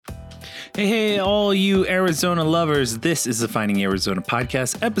Hey, all you Arizona lovers. This is the Finding Arizona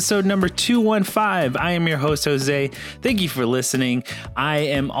podcast, episode number 215. I am your host, Jose. Thank you for listening. I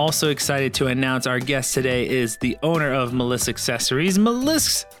am also excited to announce our guest today is the owner of Melissa Accessories.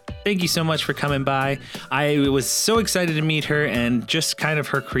 Melissa, thank you so much for coming by. I was so excited to meet her, and just kind of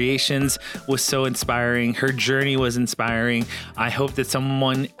her creations was so inspiring. Her journey was inspiring. I hope that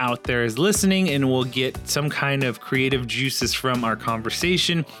someone out there is listening and will get some kind of creative juices from our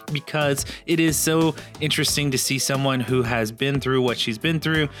conversation, because it is so interesting to see someone who has been through what she's been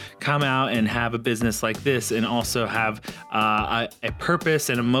through come out and have a business like this, and also have a purpose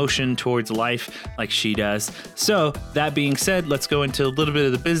and emotion towards life like she does. So that being said, let's go into a little bit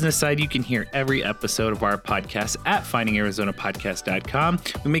of the business side. You can hear every episode of our podcast at findingarizonapodcast.com.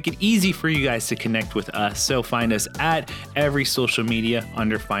 We make it easy for you guys to connect with us. So find us at every social media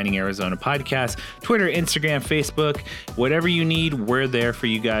under Finding Arizona Podcast, Twitter, Instagram, Facebook, whatever you need, we're there for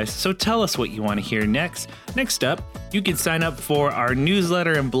you guys. So tell us what you want to hear next. Next up, you can sign up for our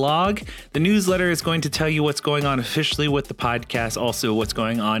newsletter and blog. The newsletter is going to tell you what's going on officially with the podcast, also what's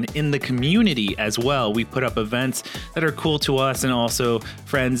going on in the community as well. We put up events that are cool to us, and also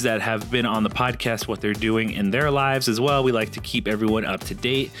friends that have been on the podcast, what they're doing in their lives as well. We like to keep everyone up to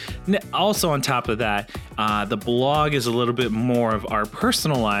date. Also, on top of that, the blog is a little bit more of our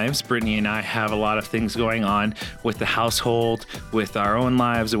personal lives. Brittany and I have a lot of things going on with the household, with our own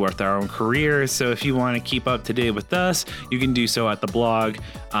lives, with our own careers. So if you want to keep up to date with us, you can do so at the blog.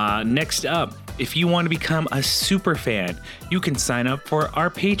 Next up, if you want to become a super fan, you can sign up for our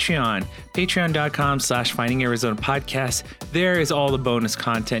Patreon, patreon.com/Finding Arizona Podcast. There is all the bonus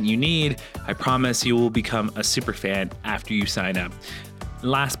content you need. I promise you will become a super fan after you sign up.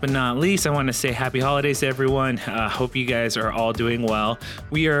 Last but not least, I want to say happy holidays to everyone. Hope you guys are all doing well.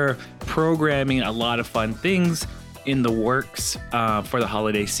 We are programming a lot of fun things in the works for the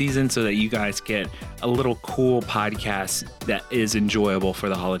holiday season, so that you guys get a little cool podcast that is enjoyable for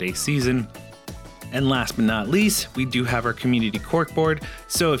the holiday season. And last but not least, we do have our community corkboard.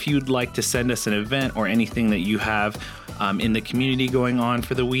 So if you'd like to send us an event or anything that you have in the community going on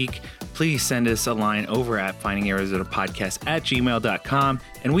for the week, please send us a line over at findingarizonapodcast@gmail.com,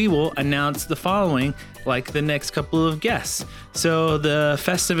 and we will announce the following, like the next couple of guests. So the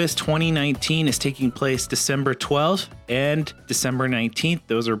Festivus 2019 is taking place December 12th and December 19th.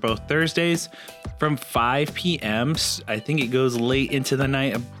 Those are both Thursdays from 5 p.m. I think it goes late into the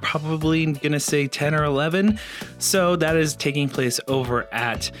night. I'm probably going to say 10 or 11. So that is taking place over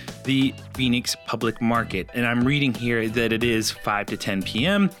at the Phoenix Public Market. And I'm reading here that it is 5 to 10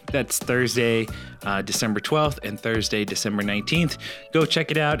 p.m. That's Thursday, December 12th, and Thursday, December 19th. Go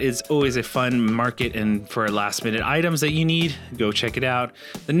check it out. It's always a fun market, and for last minute items that you need, go check it out.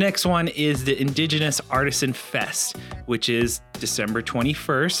 The next one is the Indigenous Artisan Fest, which is December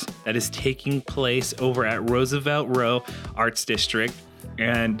 21st. That is taking place over at Roosevelt Row Arts District,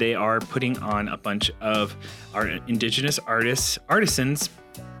 and they are putting on a bunch of our Indigenous artisans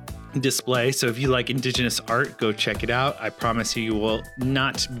display. So if you like Indigenous art, go check it out. I promise you will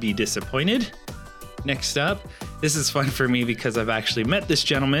not be disappointed. Next up, this is fun for me because I've actually met this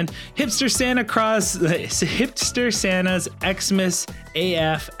gentleman, Hipster Santa's Xmas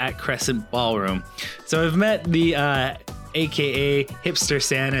AF at Crescent Ballroom. So I've met the AKA Hipster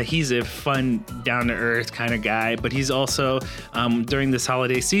Santa. He's a fun, down-to-earth kind of guy, but he's also, during this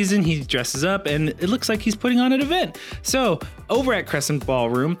holiday season, he dresses up, and it looks like he's putting on an event. So over at Crescent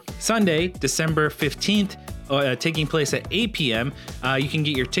Ballroom, Sunday, December 15th, taking place at 8 p.m. You can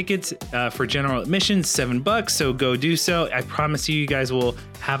get your tickets for general admission, $7, so go do so. I promise you guys will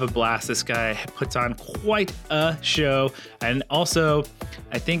have a blast. This guy puts on quite a show, and also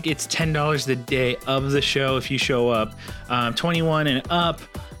I think it's $10 the day of the show if you show up. 21 and up,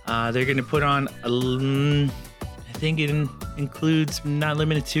 they're going to put on I think it includes, not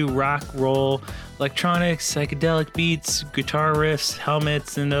limited to, rock, roll, electronics, psychedelic beats, guitar riffs,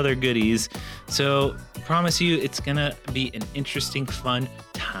 helmets, and other goodies. So promise you it's gonna be an interesting, fun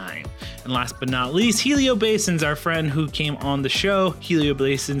time. And last but not least, Helio Basins, our friend who came on the show. Helio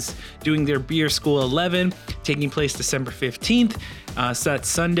Basins doing their Beer School 11, taking place December 15th. So that's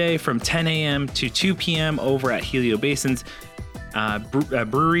Sunday from 10 a.m. to 2 p.m. over at Helio Basins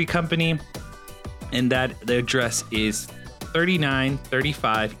Brewery Company. And that the address is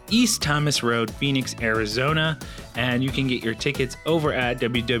 3935 East Thomas Road, Phoenix, Arizona. And you can get your tickets over at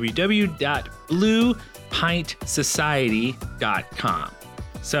www.bluepintsociety.com.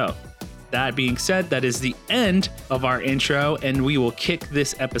 So that being said, that is the end of our intro, and we will kick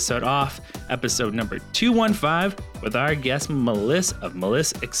this episode off, episode number 215, with our guest Melissa of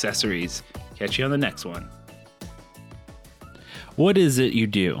Melissa Accessories. Catch you on the next one. What is it you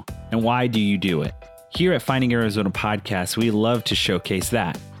do? And why do you do it? Here at Finding Arizona Podcast, we love to showcase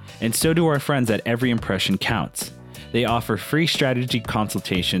that. And so do our friends at Every Impression Counts. They offer free strategy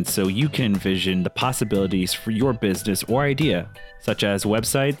consultations so you can envision the possibilities for your business or idea, such as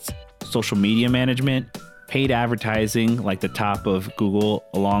websites, social media management, paid advertising like the top of Google,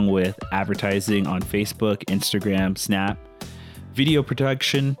 along with advertising on Facebook, Instagram, Snap, video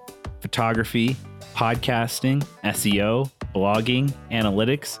production, photography, podcasting, SEO, blogging,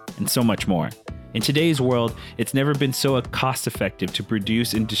 analytics, and so much more. In today's world, it's never been so cost-effective to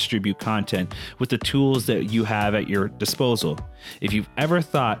produce and distribute content with the tools that you have at your disposal. If you've ever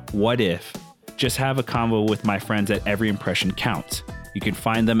thought, what if? Just have a convo with my friends at Every Impression Counts. You can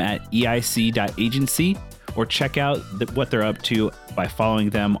find them at eic.agency or check out what they're up to by following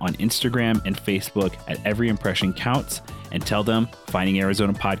them on Instagram and Facebook at Every Impression Counts and tell them Finding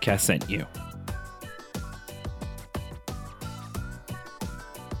Arizona Podcast sent you.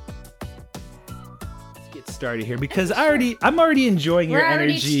 Started here because I'm already enjoying your energy. We're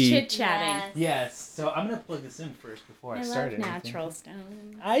already chit-chatting. Yes. So I'm gonna plug this in first before I start. I love natural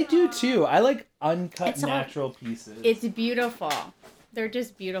stone. I do too. I like uncut natural pieces. It's beautiful. They're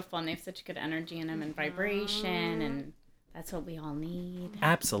just beautiful, and they have such good energy in them and vibration, and that's what we all need.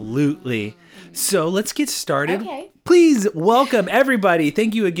 Absolutely. So let's get started. Okay. Please welcome everybody.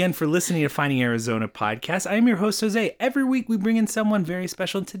 Thank you again for listening to Finding Arizona Podcast. I am your host, Jose. Every week we bring in someone very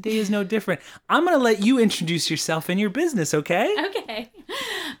special, and today is no different. I'm going to let you introduce yourself and your business, okay? Okay.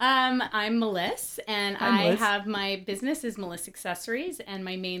 I'm Melissa, and have my business is Melissa Accessories, and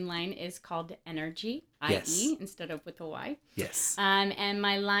my main line is called Energy, I-E, instead of with a Y. Yes. And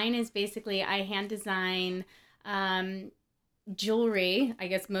my line is basically I hand design jewelry, I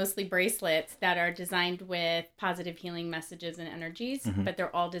guess mostly bracelets that are designed with positive healing messages and energies, but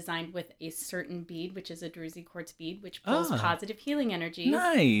they're all designed with a certain bead, which is a Druzy quartz bead, which pulls positive healing energies.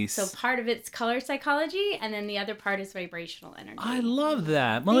 Nice. So part of it's color psychology, and then the other part is vibrational energy. I love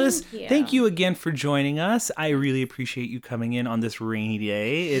that. Melissa, thank you again for joining us. I really appreciate you coming in on this rainy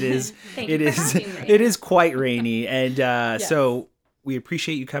day. It is it is quite rainy, and yes. So we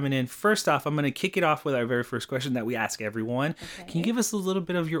appreciate you coming in. First off, I'm going to kick it off with our very first question that we ask everyone. Okay. Can you give us a little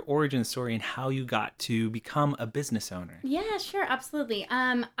bit of your origin story and how you got to become a business owner? Yeah, sure. Absolutely.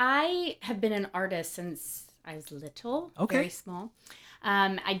 I have been an artist since I was little, very small.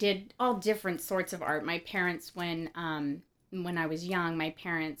 I did all different sorts of art. My parents, when I was young, my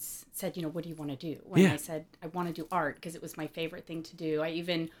parents said, what do you want to do? When I said, I want to do art because it was my favorite thing to do. I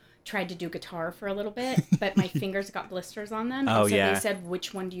even tried to do guitar for a little bit, but my fingers got blisters on them. They said,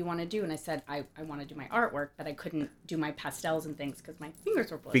 which one do you want to do? And I said, I want to do my artwork, but I couldn't do my pastels and things because my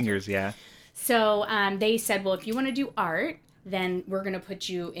fingers were blistered. So they said, well, if you want to do art, then we're going to put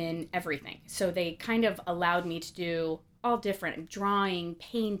you in everything. So they kind of allowed me to do all different drawing,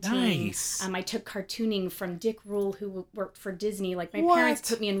 painting. Nice. I took cartooning from Dick Rule, who worked for Disney. Like my parents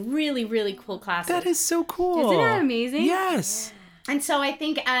put me in really, really cool classes. That is so cool. Isn't that amazing? Yes. Yeah. And so I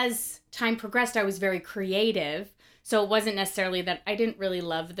think as time progressed, I was very creative. So it wasn't necessarily that I didn't really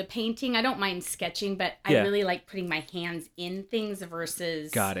love the painting. I don't mind sketching, but I really like putting my hands in things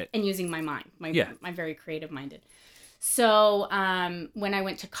versus and using my mind. I'm very creative minded. So when I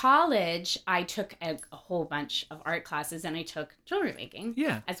went to college, I took a whole bunch of art classes, and I took jewelry making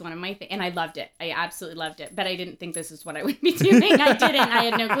as one of my things. And I loved it. I absolutely loved it. But I didn't think this is what I would be doing. I didn't. I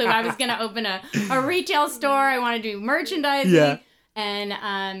had no clue. I was going to open a retail store. I wanted to do merchandising. Yeah. And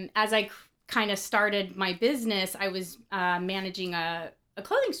as I kind of started my business, I was managing a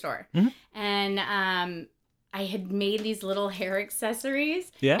clothing store. Mm-hmm. And I had made these little hair accessories,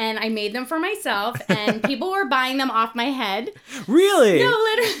 and I made them for myself, and people were buying them off my head. Really? No,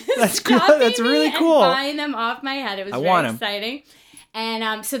 literally. That's cool. That's really cool. Buying them off my head. It was very exciting.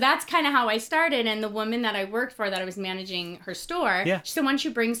 And so that's kind of how I started. And the woman that I worked for, that I was managing her store, she said, why don't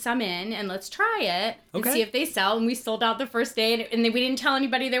you bring some in and let's try it and see if they sell. And we sold out the first day. And we didn't tell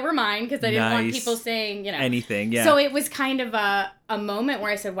anybody they were mine because I didn't want people saying, anything. Yeah. So it was kind of a moment where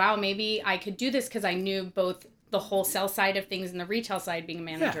I said, wow, maybe I could do this, because I knew both the wholesale side of things and the retail side, being a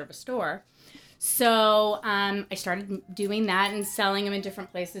manager of a store. So I started doing that and selling them in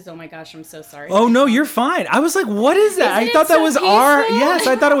different places. Oh my gosh, I'm so sorry. Oh no, you're fine. I was like, what is that? I thought that was peaceful?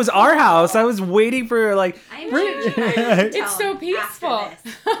 I thought it was our house. I was waiting for it's so peaceful.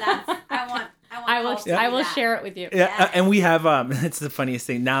 I will share it with you. Yeah, and we have it's the funniest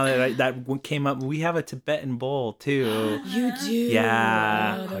thing. Now that came up, we have a Tibetan bowl too. You do?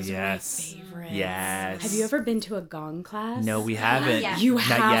 Yeah. Those are my favorites. Yes. Have you ever been to a gong class? No, we haven't. You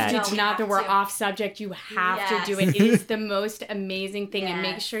have to. Not that we're off subject. You have to do it. It is the most amazing thing. And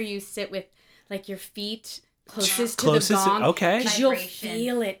make sure you sit with like your feet closest to the gong. Okay. Because you'll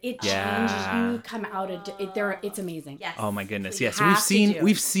feel it. It changes. You come out of it. It's amazing. Yes. Oh my goodness. You Yes. So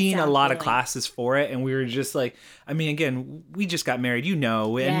we've seen a lot of classes for it, and we were just like, I mean, again, we just got married,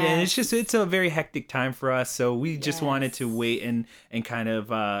 and it's a very hectic time for us. So we just wanted to wait and kind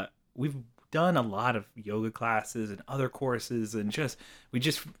of we've done a lot of yoga classes and other courses, and we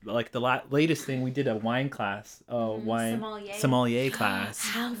just like the latest thing, we did a wine class, sommelier class.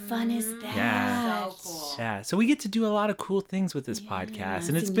 How fun is that? Yeah. So cool. Yeah, so we get to do a lot of cool things with this podcast,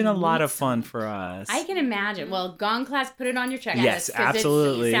 and it's been a lot of fun for us. I can imagine. Well, gong class, put it on your checklist. Yes,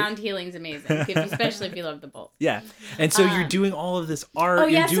 absolutely. Sound healing's amazing, especially if you love the bowl. Yeah, and so you're doing all of this art. Oh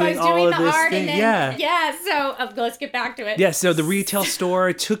yeah, so I was doing the art, thing. and then so let's get back to it. Yeah, so the retail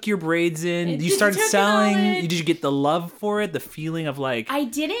store took your braids in. You started selling. Did you get the love for it? The feeling of like... I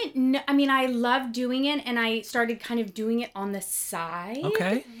didn't know. I mean, I loved doing it, and I started kind of doing it on the side.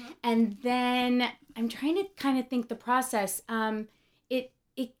 Okay. And then I'm trying to kind of think the process.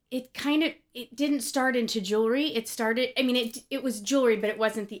 It didn't start into jewelry. It started, I mean, it was jewelry, but it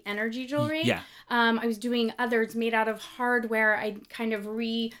wasn't the energy jewelry. Yeah. I was doing others made out of hardware. I kind of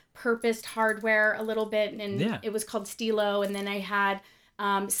repurposed hardware a little bit, and it was called Stilo. And then I had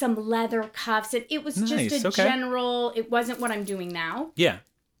some leather cuffs, and it was just a general, it wasn't what I'm doing now. Yeah.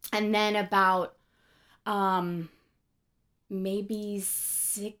 And then about maybe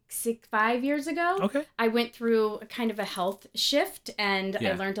 5 years ago, I went through a kind of a health shift, and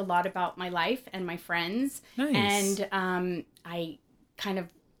I learned a lot about my life and my friends. Nice. And I kind of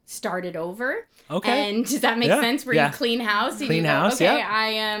started over. Okay. And does that make sense? Where you clean house? And clean you go, house, okay, I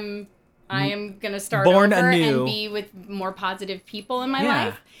am going to start Born over anew. and be with more positive people in my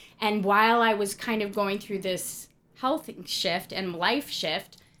life. And while I was kind of going through this health shift and life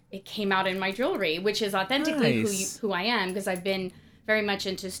shift, it came out in my jewelry, which is authentically who I am, because I've been very much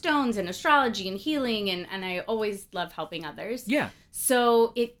into stones and astrology and healing, and I always love helping others. Yeah.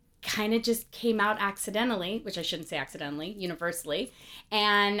 So it kind of just came out accidentally, which I shouldn't say accidentally, universally.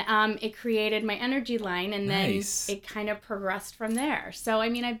 And it created my energy line, and then it kind of progressed from there. So, I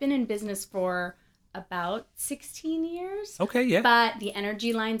mean, I've been in business for about 16 years. Okay, yeah. But the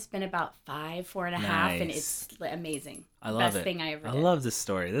energy line's been about 4.5, and it's amazing. I love Best thing I ever did. I love this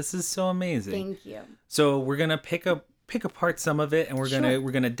story. This is so amazing. Thank you. So we're gonna pick apart some of it, and we're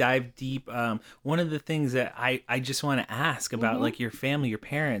gonna dive deep. One of the things that I just want to ask about, like your family, your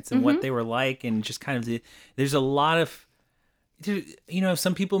parents, and what they were like, and just kind of there's a lot of,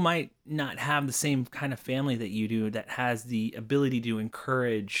 some people might not have the same kind of family that you do, that has the ability to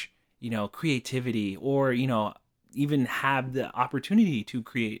encourage creativity, or even have the opportunity to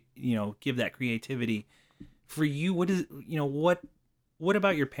create, give that creativity. For you, what is what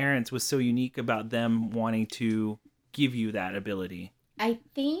about your parents was so unique about them wanting to give you that ability? I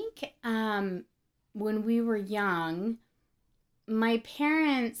think when we were young, my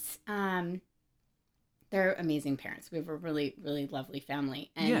parents, they're amazing parents. We have a really, really lovely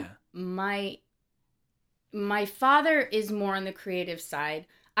family. And my father is more on the creative side.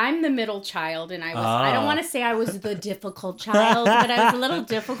 I'm the middle child, and I don't want to say I was the difficult child, but I was a little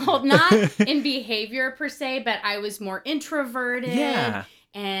difficult, not in behavior per se, but I was more introverted. Yeah.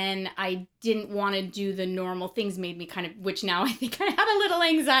 And I didn't want to do the normal things, made me kind of, which now I think I had a little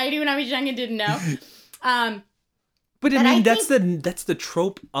anxiety when I was young and didn't know. But I mean, that's the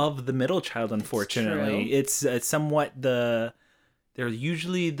trope of the middle child, unfortunately. It's somewhat they're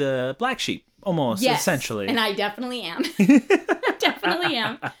usually the black sheep, almost, essentially. And I definitely am. Definitely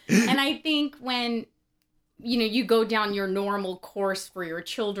am. And I think when, you go down your normal course for your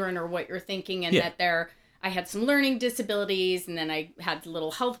children, or what you're thinking, and that I had some learning disabilities, and then I had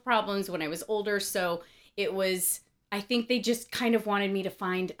little health problems when I was older. So I think they just kind of wanted me to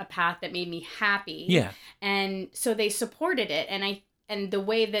find a path that made me happy. Yeah. And so they supported it. And the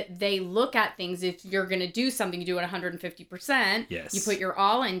way that they look at things, if you're going to do something, you do it 150%. Yes. You put your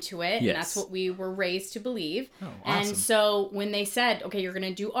all into it. Yes. And that's what we were raised to believe. Oh, awesome. And so when they said, okay, you're going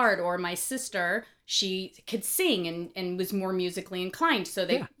to do art, or my sister, she could sing and was more musically inclined. So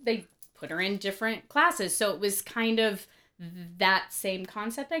they put her in different classes. So it was kind of that same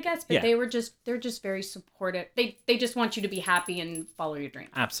concept, I guess. But they're just very supportive. They just want you to be happy and follow your dream.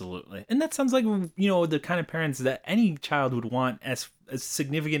 Absolutely. And that sounds like, the kind of parents that any child would want as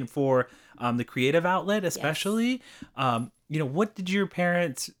significant for the creative outlet, especially. Yes. What did your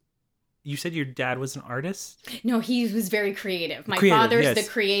parents... You said your dad was an artist? No, he was very creative. My father's the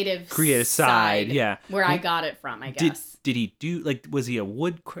creative side. Yeah. Where I got it from, I guess. Did he do, was he a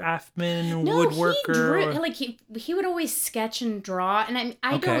wood craftsman, woodworker? No, he would always sketch and draw. And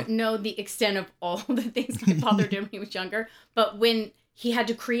I don't know the extent of all the things my father did when he was younger. But when he had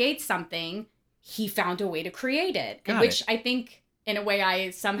to create something, he found a way to create it. Got which it. I think in a way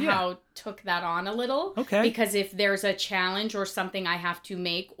I somehow took that on a little. Okay. Because if there's a challenge or something I have to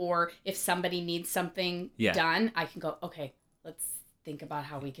make, or if somebody needs something done, I can go, okay, let's think about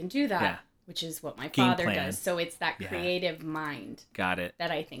how we can do that. Yeah. Which is what my father does. So it's that creative mind. Got it.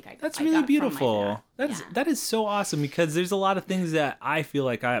 That I think I That's I really got beautiful. That is so awesome, because there's a lot of things that I feel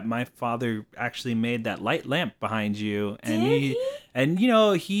like my father actually made that light lamp behind you, and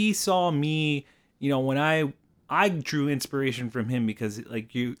he saw me, when I drew inspiration from him, because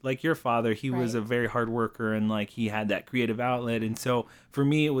like your father, he was a very hard worker, and like he had that creative outlet. And so for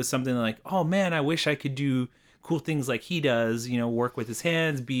me, it was something like, oh man, I wish I could do cool things like he does, work with his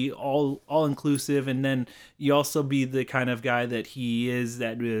hands, be all inclusive. And then you also be the kind of guy that he is,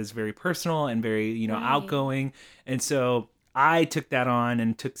 that is very personal and very, outgoing. And so I took that on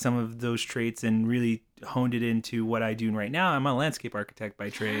and took some of those traits and really honed it into what I do right now. I'm a landscape architect by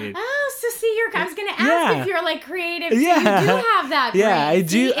trade. Oh, so see, I was going to ask if you're like creative. So you do have that. Yeah,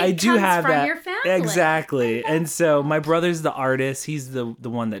 brain. I do have from that. Your family. Exactly. And so my brother's the artist. He's the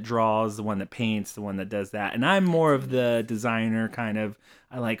one that draws, the one that paints, the one that does that. And I'm more of the designer kind of.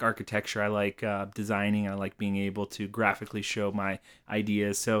 I like architecture. I like designing. I like being able to graphically show my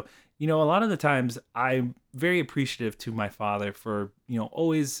ideas. So, a lot of the times I'm very appreciative to my father for,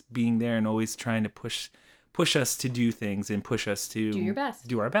 always being there and always trying to push us to do things and push us to do your best.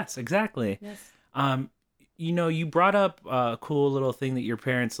 Do our best. Exactly. Yes. You brought up a cool little thing that your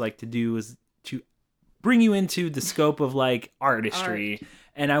parents like to do is to bring you into the scope of like artistry. Art.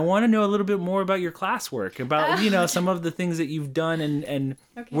 And I want to know a little bit more about your classwork, about, some of the things that you've done, and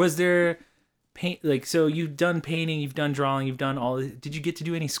was there paint, like, so you've done painting, you've done drawing, you've done all, did you get to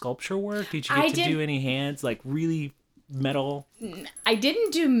do any sculpture work? Did you get to do any hands, like really metal? I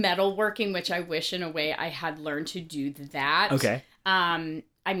didn't do metal working, which I wish in a way I had learned to do that. Okay.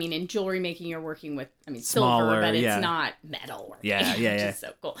 I mean, in jewelry making, you're working with, smaller, silver, but it's not metal working. Yeah. Which is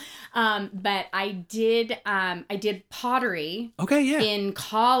so cool. But I did pottery. Okay, yeah. In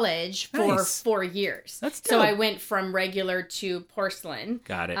college for 4 years. That's dope. So I went from regular to porcelain.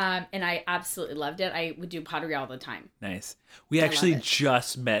 Got it. And I absolutely loved it. I would do pottery all the time. Nice. We actually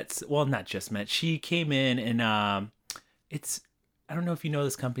just met. Well, not just met. She came in, and I don't know if you know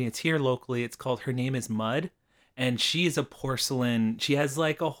this company. It's here locally. It's called Her Name is Mud. And she is a porcelain. She has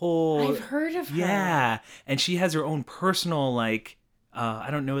like a whole. I've heard of her. Yeah, and she has her own personal like. I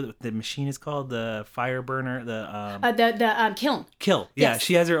don't know what the machine is called. The fire burner. The kiln. Kiln. Yeah, yes.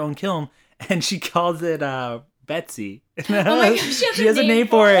 She has her own kiln, and she calls it Betsy. Oh my gosh, she has a name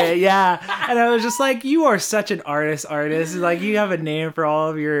for it. Yeah, and I was just like, you are such an artist. Like you have a name for all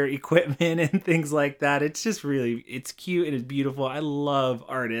of your equipment and things like that. It's just really, it's cute and it's beautiful. I love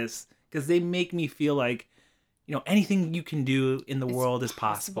artists because they make me feel like, anything you can do in the world is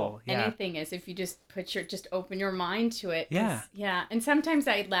possible. Yeah. Anything is, if you just just open your mind to it. Yeah. Yeah. And sometimes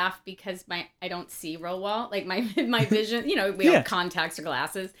I laugh because I don't see real well. Like my vision, we have contacts or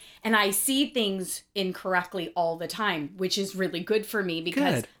glasses, and I see things incorrectly all the time, which is really good for me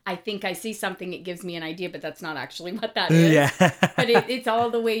because I think I see something, it gives me an idea, but that's not actually what that is. Yeah. But it's all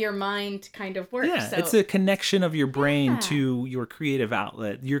the way your mind kind of works. Yeah. So. It's a connection of your brain to your creative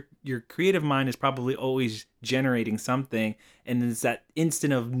outlet. Your creative mind is probably always generating something, and it's that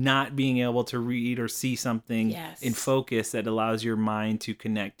instant of not being able to read or see something in focus that allows your mind to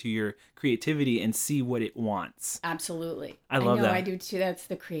connect to your creativity and see what it wants. Absolutely. I love that. I do too. That's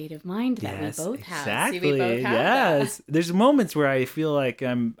the creative mind that we both have. Exactly. See, we both have that. There's moments where I feel like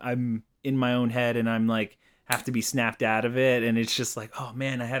I'm in my own head and I'm like have to be snapped out of it, and it's just like, oh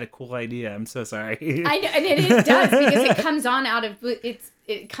man, I had a cool idea. I'm so sorry. I know, and it does because it comes on out of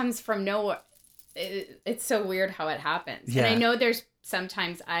it comes from nowhere. It's so weird how it happens. Yeah. And I know there's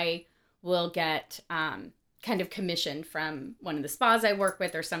sometimes I will get kind of commissioned from one of the spas I work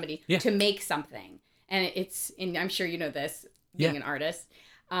with or somebody to make something, and and I'm sure you know this being an artist.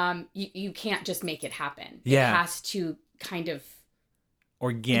 You can't just make it happen. Yeah. It has to kind of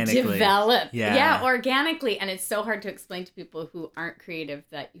organically develop. Yeah, organically. And it's so hard to explain to people who aren't creative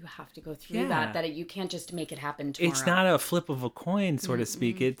that you have to go through that you can't just make it happen tomorrow. It's not a flip of a coin, so to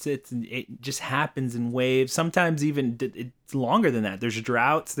speak. It just happens in waves. Sometimes even it's longer than that. There's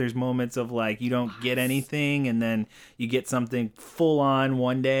droughts. There's moments of like you don't get anything, and then you get something full on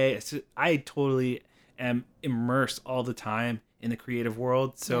one day. I totally am immersed all the time in the creative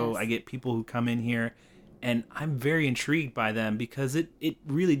world. So I get people who come in here, and I'm very intrigued by them because it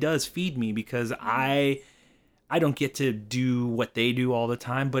really does feed me, because I don't get to do what they do all the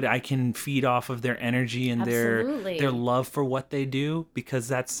time, but I can feed off of their energy and their love for what they do, because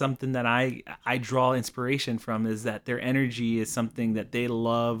that's something that I draw inspiration from, is that their energy is something that they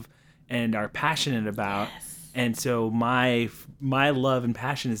love and are passionate about. And so my love and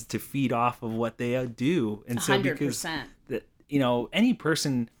passion is to feed off of what they do. And so 100%. because that, you know, any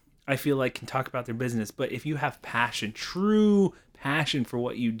person I feel like can talk about their business, but if you have passion, true passion for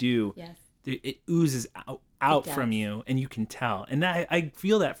what you do, it oozes out from you, and you can tell. And I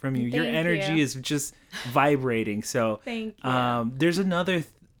feel that from you. Your energy is just vibrating. So thank you. There's another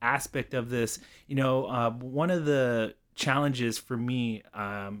aspect of this. You know, one of the challenges for me,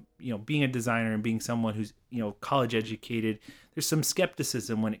 you know, being a designer and being someone who's, you know, college educated, there's some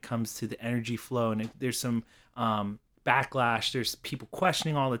skepticism when it comes to the energy flow, and there's some backlash. There's people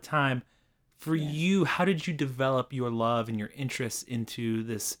questioning all the time. For you, how did you develop your love and your interest into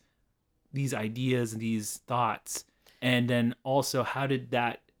these ideas and these thoughts? And then also, how did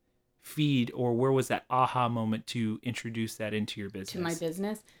that feed, or where was that aha moment to introduce that into your business? To my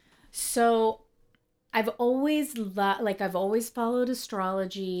business? So I've always I've always followed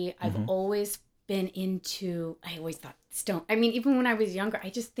astrology. I've always been into, I always thought stone. I mean, even when I was younger, I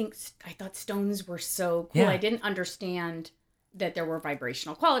thought stones were so cool. I didn't understand that there were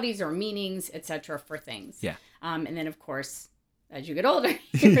vibrational qualities or meanings, etc. for things. Yeah. And then of course, as you get older,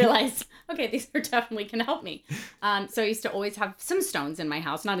 you realize, okay, these are definitely can help me. So I used to always have some stones in my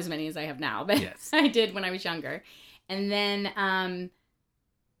house, not as many as I have now, but I did when I was younger. And then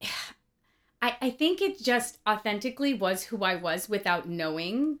I think it just authentically was who I was without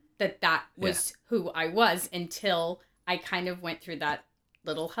knowing that was who I was, until I kind of went through that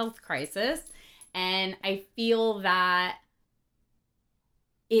little health crisis. And I feel that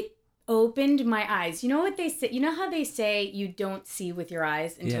it opened my eyes. You know what they say? You know how they say you don't see with your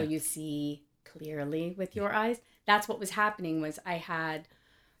eyes until you see clearly with your eyes? That's what was happening. Was I had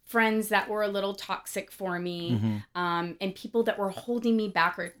friends that were a little toxic for me, and people that were holding me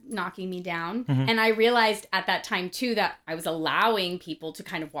back or knocking me down. And I realized at that time too that I was allowing people to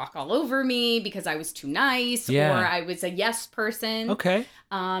kind of walk all over me because I was too nice or I was a yes person. Okay.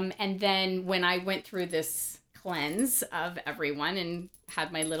 And then when I went through this cleanse of everyone and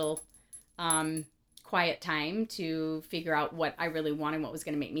had my little quiet time to figure out what I really wanted, what was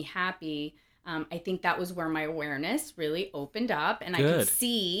going to make me happy, I think that was where my awareness really opened up, and I could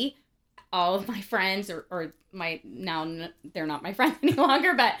see all of my friends or my, now they're not my friends any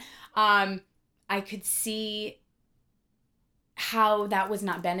longer, but I could see how that was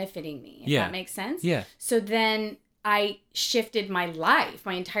not benefiting me, if that makes sense. Yeah. So then I shifted my life,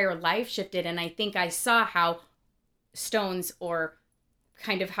 my entire life shifted, and I think I saw how stones, or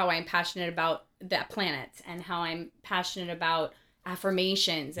kind of how I'm passionate about the planet and how I'm passionate about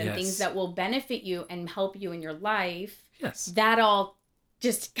affirmations and things that will benefit you and help you in your life. Yes. That all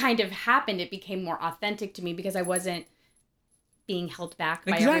just kind of happened. It became more authentic to me because I wasn't being held back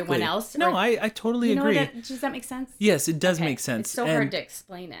by everyone else. No, I totally agree. Does that make sense? Yes, it does make sense. It's so hard to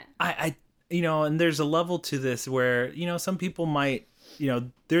explain it. I you know, and there's a level to this where, you know, some people might, you know,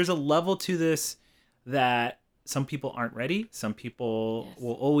 there's a level to this that some people aren't ready. Some people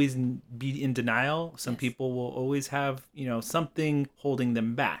will always be in denial. Some people will always have, you know, something holding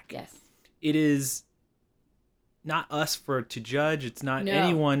them back. Yes. It is not us to judge. It's not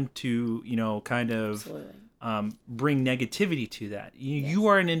anyone to, you know, kind of bring negativity to that. You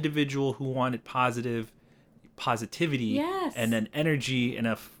are an individual who wanted positivity and an energy and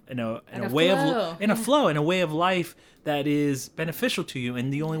a way of life that is beneficial to you,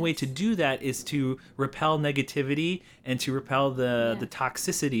 and the only way to do that is to repel negativity and to repel the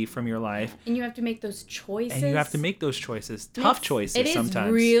toxicity from your life. And you have to make those choices. Tough choices sometimes. It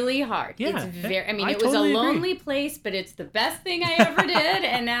is really hard. Yeah, it's very. I mean, it was a lonely place, but it's the best thing I ever did.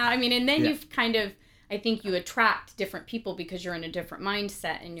 And now, I mean, and then you've kind of, I think you attract different people because you're in a different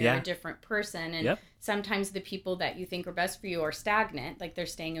mindset and you're a different person. And sometimes the people that you think are best for you are stagnant, like they're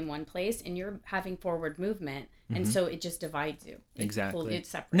staying in one place, and you're having forward movement. And so it just divides you. Exactly. It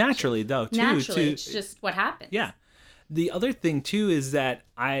separates naturally, you. though, too. Naturally, it's just what happens. Yeah. The other thing, too, is that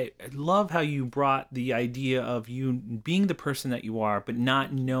I love how you brought the idea of you being the person that you are, but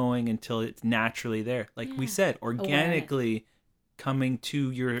not knowing until it's naturally there. Like we said, organically coming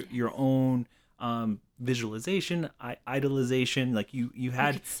to your own visualization, idolization. Like you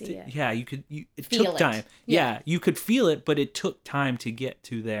had it took time. You could feel it, but it took time to get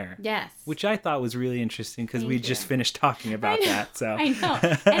to there. Yes. Which I thought was really interesting because we just finished talking about that. So I know.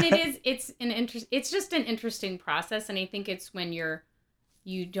 And it's just an interesting process, and I think it's when you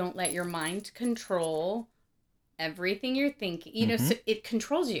don't let your mind control everything you're thinking. You know, so it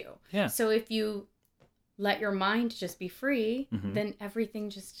controls you. Yeah. So if you let your mind just be free, then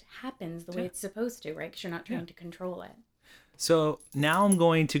everything just happens the way it's supposed to, right? Because you're not trying to control it. So now I'm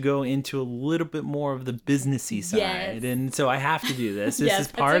going to go into a little bit more of the businessy side. Yes. And so I have to do this. This Yes, is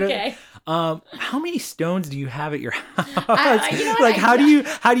part okay. of how many stones do you have at your house? You know what? Like how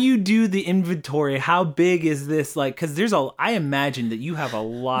do you do the inventory? How big is this? Like, cuz I imagine that you have a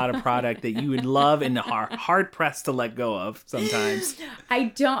lot of product that you would love and are hard pressed to let go of sometimes.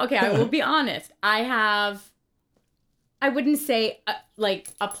 I will be honest. I wouldn't say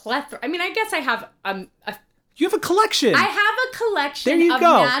a plethora. I mean, I guess I have You have a collection. I have a collection there you of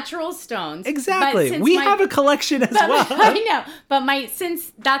go. natural stones. Exactly. We have a collection as well. I know. But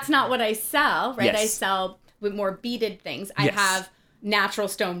since that's not what I sell, right? Yes. I sell with more beaded things. I Yes. have natural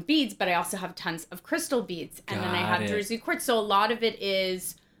stone beads, but I also have tons of crystal beads. And then I have Jersey quartz. So a lot of it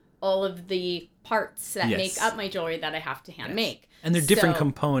is all of the parts that make up my jewelry that I have to hand make. And they're different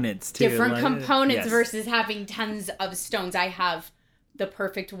components too. Different components yes. versus having tons of stones. I have the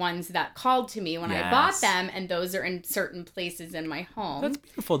perfect ones that called to me when I bought them, and those are in certain places in my home. That's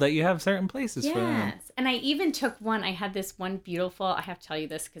beautiful that you have certain places for them. Yes. And I even took one. I had this one beautiful, I have to tell you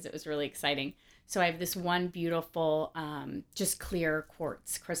this because it was really exciting. So I have this one beautiful, just clear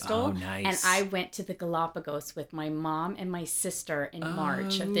quartz crystal. Oh, nice. And I went to the Galapagos with my mom and my sister in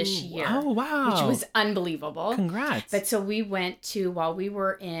March of this year. Oh, wow. Which was unbelievable. Congrats. But so we went to, while we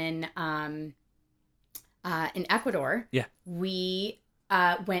were in Ecuador, we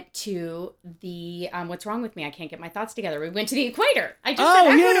went to the, what's wrong with me? I can't get my thoughts together. We went to the equator. I just said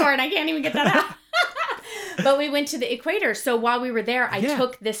Ecuador and I can't even get that out. But we went to the equator. So while we were there, I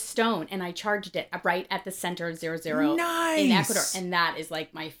took this stone and I charged it right at the center of 00 in Ecuador. And that is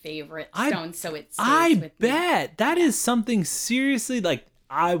like my favorite stone. So it stays with me. That is something seriously like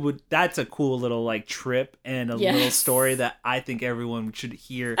that's a cool little like trip and a little story that I think everyone should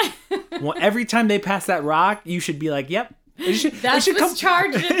hear. Every time they pass that rock, you should be like, yep. That's what's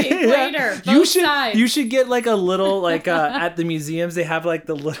charged at the equator. You should get like a little like at the museums they have like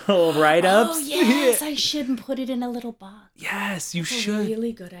the little write-ups. Oh yes, I shouldn't put it in a little box. Yes, you that's should. A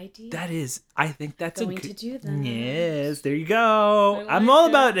really good idea. That is, I think that's going to do that. Yes, there you go. I'm all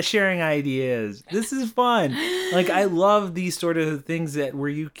about sharing ideas. This is fun. Like I love these sort of things where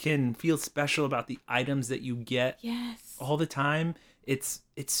you can feel special about the items that you get. Yes. All the time. It's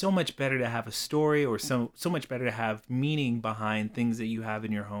so much better to have a story or so much better to have meaning behind things that you have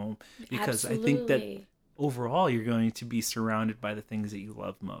in your home because I think that overall you're going to be surrounded by the things that you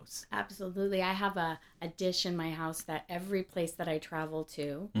love most. Absolutely. I have a dish in my house that every place that I travel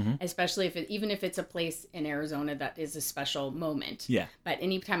to, especially even if it's a place in Arizona that is a special moment. Yeah. But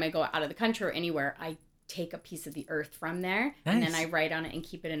anytime I go out of the country or anywhere, I take a piece of the earth from there and then I write on it and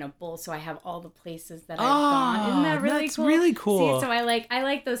keep it in a bowl so I have all the places that I've gone. Isn't that really that's cool? Really cool. See, so I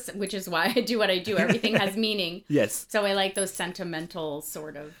like those, which is why I do what I do. Everything has meaning. Yes. So I like those sentimental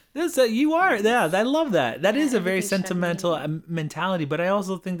sort of. You are, I love that. That is a very sentimental mentality, but I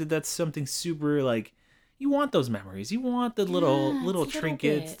also think that that's something super like. You want those memories. You want the little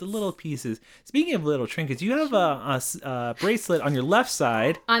trinkets, the little pieces. Speaking of little trinkets, you have a bracelet on your left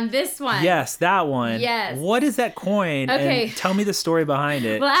side. On this one. Yes, that one. Yes. What is that coin? Okay. And tell me the story behind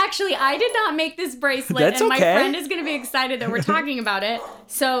it. Well, actually, I did not make this bracelet. That's and okay. My friend is going to be excited that we're talking about it.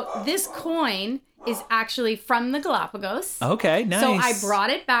 So this coin is actually from the Galapagos. Okay, nice. So I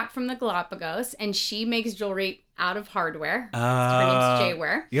brought it back from the Galapagos, and she makes jewelry out of hardware. Her name's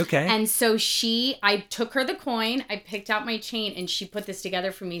Jayware. Okay. And so I took her the coin, I picked out my chain, and she put this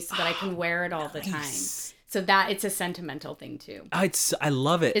together for me so that I can wear it all the time. So that it's a sentimental thing too. I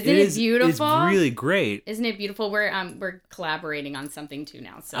love it. Isn't it beautiful? It's really great. Isn't it beautiful? We're collaborating on something too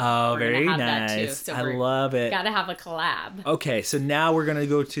now. So we're very gonna have nice. That too. So I love it. Gotta have a collab. Okay, so now we're gonna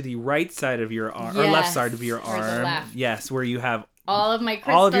go to the right side of your arm, or left side of your arm. The left. Yes, where you have all of my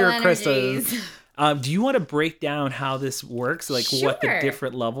crystal all of your energies. crystals. Do you want to break down how this works, like what the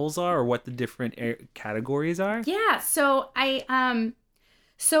different levels are, or what the different categories are? Yeah. So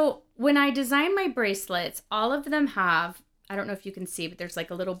So when I design my bracelets, all of them have, I don't know if you can see, but there's like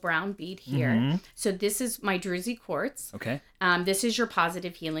a little brown bead here. Mm-hmm. So this is my Jersey quartz. Okay. This is your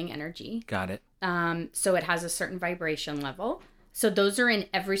positive healing energy. Got it. So it has a certain vibration level. So those are in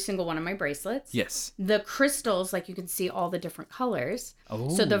every single one of my bracelets. Yes. The crystals, like you can see all the different colors.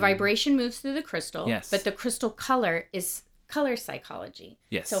 Oh. So the vibration moves through the crystal. Yes. But the crystal color is color psychology.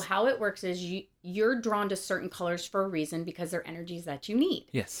 Yes. So how it works is you're drawn to certain colors for a reason because they're energies that you need.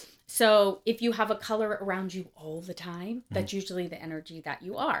 Yes. So if you have a color around you all the time, that's usually the energy that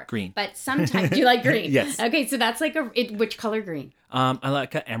you are. Green. But sometimes, do you like green? Yes. Okay, so that's like which color green? I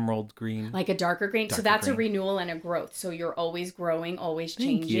like an emerald green. Like a darker green. So that's a renewal and a growth. So you're always growing, always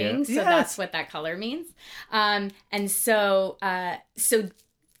changing. Thank you. So that's what that color means. And so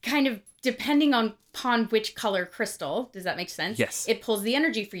kind of depending on upon which color crystal, does that make sense? Yes. It pulls the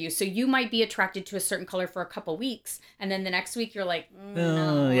energy for you. So you might be attracted to a certain color for a couple weeks, and then the next week you're like,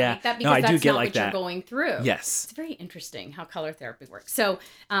 no, I like that because that's not what you're going through. Yes. It's very interesting how color therapy works. So,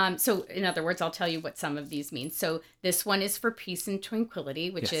 so in other words, I'll tell you what some of these mean. So this one is for peace and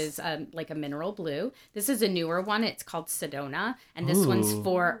tranquility, which is like a mineral blue. This is a newer one. It's called Sedona, and this one's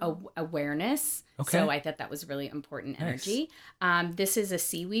for awareness. Okay. So I thought that was really important energy. This is a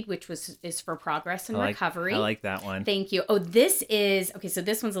seaweed, which is for progress and recovery. I like that one. Thank you. Oh, this is, okay, so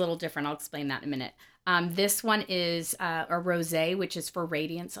this one's a little different. I'll explain that in a minute. This one is a rosé, which is for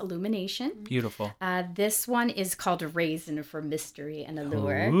radiance, illumination. Beautiful. This one is called a raisin for mystery and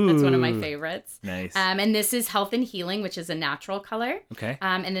allure. Ooh. That's one of my favorites. Nice. And this is health and healing, which is a natural color. Okay.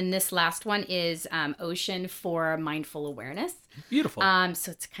 And then this last one is ocean for mindful awareness. Beautiful.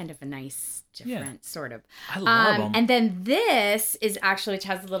 So it's kind of a nice, different sort of. I love them. And then this is actually, which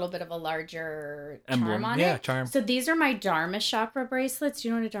has a little bit of a larger charm on it. Yeah, charm. So these are my Dharma chakra bracelets. Do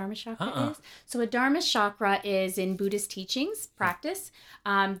you know what a Dharma chakra is? So a Dharma chakra is in Buddhist teachings, practice.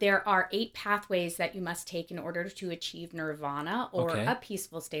 There are 8 pathways that you must take in order to achieve nirvana or a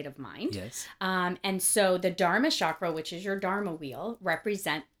peaceful state of mind. Yes. And so the Dharma chakra, which is your Dharma wheel,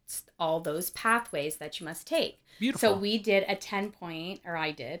 represents all those pathways that you must take. Beautiful. So we did a 10-point, or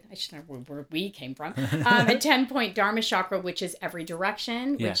I should know where we came from, a 10-point Dharma chakra, which is every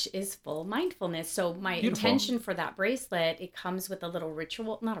direction, which is full mindfulness. So my intention for that bracelet, it comes with a little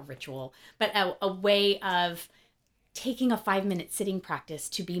ritual, not a ritual, but a way of taking a 5-minute sitting practice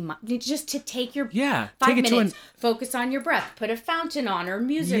to be just to take your 5 minutes, focus on your breath, put a fountain on or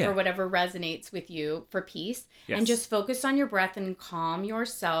music or whatever resonates with you for peace, and just focus on your breath and calm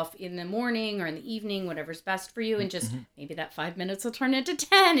yourself in the morning or in the evening, whatever's best for you. And just maybe that 5 minutes will turn into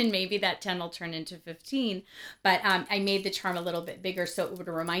 10, and maybe that 10 will turn into 15. But I made the charm a little bit bigger so it would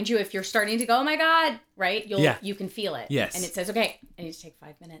remind you if you're starting to go, oh my God, right? You can feel it. Yes. And it says, okay, I need to take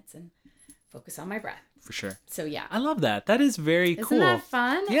 5 minutes and focus on my breath. For sure. So yeah. I love that. That is very cool. Isn't that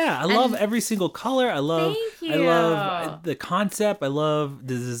fun? Yeah, I love every single color. I love the concept. I love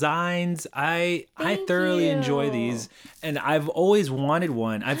the designs. I thoroughly enjoy these, and I've always wanted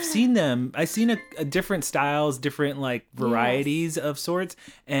one. I've seen them. I've seen a different styles, different like varieties of sorts,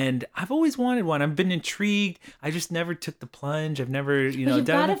 and I've always wanted one. I've been intrigued. I just never took the plunge. I've never, you've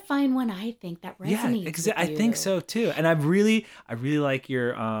got to find one I think that resonates with you. I think so too. And I really like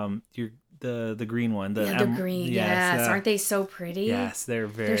your the green one. The green. Yes. Aren't they so pretty? Yes, they're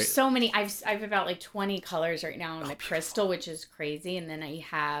very. There's so many. I've about like 20 colors right now in the crystal, which is crazy. And then I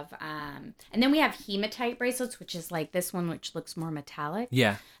have and then we have hematite bracelets, which is like this one, which looks more metallic.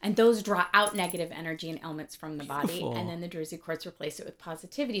 Yeah. And those draw out negative energy and elements from the body. And then the Druzy quartz replace it with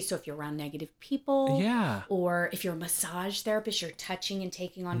positivity. So if you're around negative people, or if you're a massage therapist, you're touching and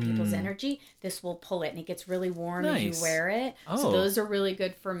taking on people's energy, this will pull it, and it gets really warm as you wear it. So those are really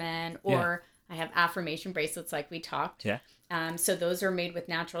good for men. Or I have affirmation bracelets like we talked. Yeah. So those are made with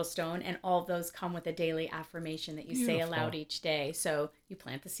natural stone, and all of those come with a daily affirmation that you say aloud each day. So you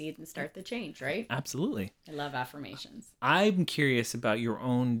plant the seed and start the change, right? Absolutely. I love affirmations. I'm curious about your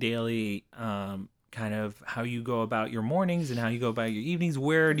own daily kind of how you go about your mornings and how you go about your evenings.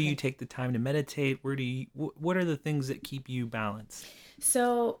 Where do you take the time to meditate? What are the things that keep you balanced?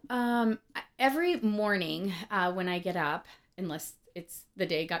 So every morning when I get up, unless it's the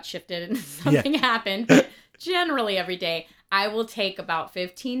day got shifted and something happened, but generally every day I will take about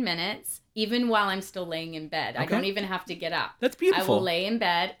 15 minutes, even while I'm still laying in bed. I don't even have to get up. That's beautiful. I will lay in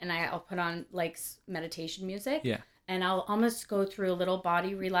bed and I'll put on like meditation music. Yeah. And I'll almost go through a little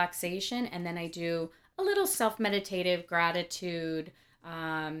body relaxation, and then I do a little self-meditative gratitude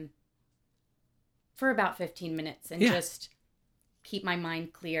for about 15 minutes and just keep my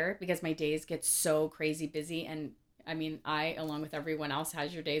mind clear, because my days get so crazy busy. And I mean, along with everyone else,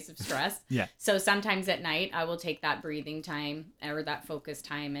 has your days of stress. So sometimes at night, I will take that breathing time or that focus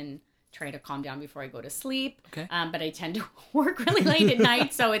time and try to calm down before I go to sleep. Okay. But I tend to work really late at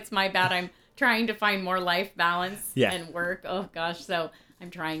night, so it's my bad. I'm trying to find more life balance and work. Oh gosh, so I'm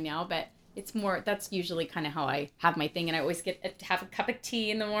trying now, but it's more, that's usually kind of how I have my thing, and I always have a cup of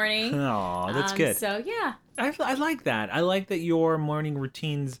tea in the morning. Oh, that's good. So yeah. I like that. I like that your morning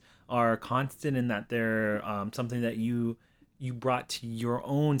routines are constant, and that they're something that you brought to your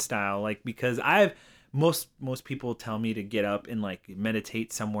own style. Like, because most people tell me to get up and like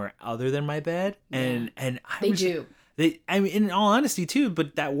meditate somewhere other than my bed, and they do. I mean, in all honesty too,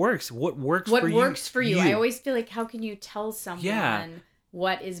 but that works. What works for you? I always feel like, how can you tell someone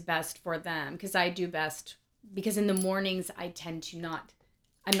what is best for them? Because I do best, because in the mornings I tend to not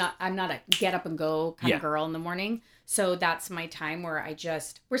I'm not a get up and go kind of girl in the morning. So that's my time where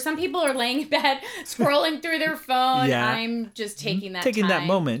where some people are laying in bed, scrolling through their phone. Yeah. I'm just taking that Taking that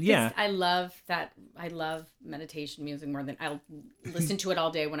moment. Yeah. I love that. I love meditation music more than I'll listen to it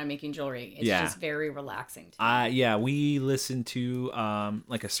all day when I'm making jewelry. It's just very relaxing to me. We listen to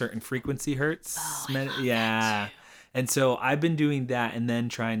like a certain frequency hertz. That too. And so I've been doing that and then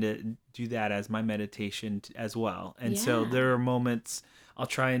trying to do that as my meditation as well. And so there are moments I'll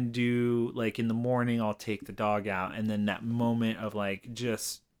try and do, like in the morning, I'll take the dog out, and then that moment of like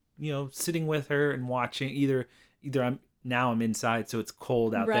just, sitting with her and watching either I'm inside, so it's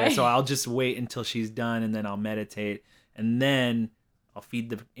cold out there. So I'll just wait until she's done, and then I'll meditate, and then I'll feed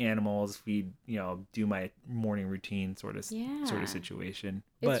the animals, do my morning routine sort of situation.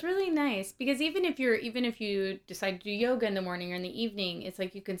 It's really nice because even if you decide to do yoga in the morning or in the evening, it's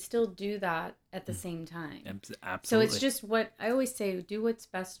like you can still do that at the same time. Absolutely. So it's just what I always say: do what's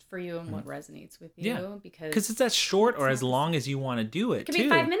best for you and what resonates with you. Yeah. Because it's as short or as long as you want to do it. It could be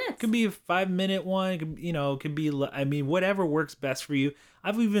 5 minutes. It could be a 5-minute one. It could be. I mean, whatever works best for you.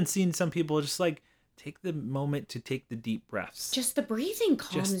 I've even seen some people just like. Take the moment to take the deep breaths. Just the breathing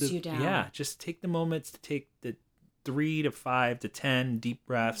calms you down. Yeah, just take the moments to take the 3 to 5 to 10 deep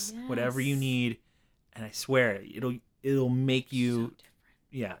breaths, whatever you need, and I swear it'll make you,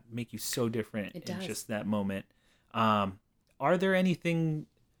 make you so different in just that moment. Are there any things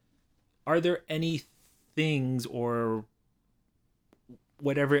or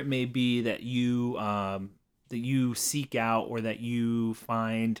whatever it may be that you seek out or that you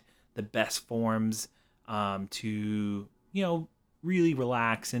find the best forms to really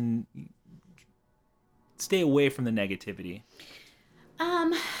relax and stay away from the negativity?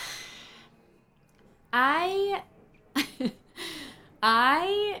 I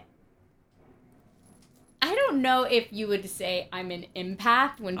don't know if you would say I'm an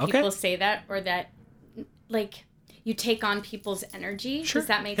empath when people say that, or that like you take on people's energy. Sure. Does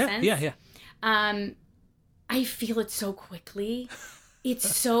that make sense? Yeah. I feel it so quickly.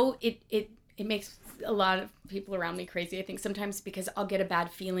 It's so it makes a lot of people around me crazy, I think, sometimes, because I'll get a bad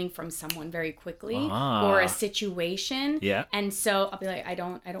feeling from someone very quickly or a situation. Yeah. And so I'll be like, I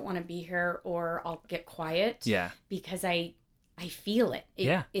don't want to be here, or I'll get quiet. Yeah. Because I feel it.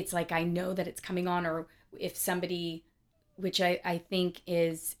 It's like I know that it's coming on, or if somebody, which I think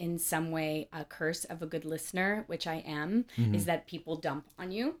is in some way a curse of a good listener, which I am, is that people dump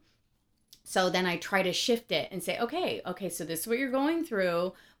on you. So then I try to shift it and say, okay, so this is what you're going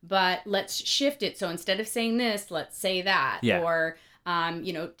through, but let's shift it. So instead of saying this, let's say that. Yeah. Or,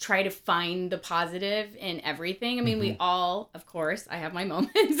 try to find the positive in everything. I mean, we all, of course, I have my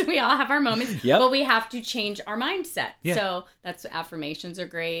moments. We all have our moments, but we have to change our mindset. Yeah. So that's, affirmations are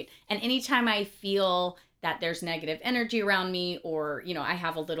great. And anytime I feel that there's negative energy around me, or, I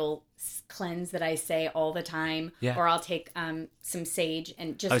have a little cleanse that I say all the time, or I'll take some sage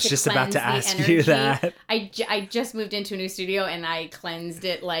and just I was just about to ask you that. I just moved into a new studio and I cleansed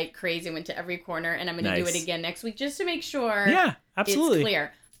it like crazy, went to every corner, and I'm going to do it again next week just to make sure it's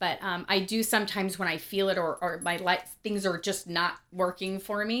clear. But I do sometimes when I feel it, or my things are just not working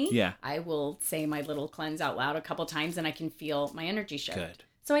for me, I will say my little cleanse out loud a couple times and I can feel my energy shift. Good.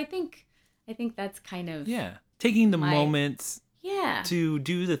 So I think that's kind of taking the moments to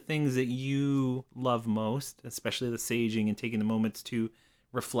do the things that you love most, especially the saging, and taking the moments to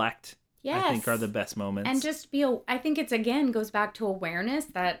reflect. I think are the best moments. And just I think it's, again, goes back to awareness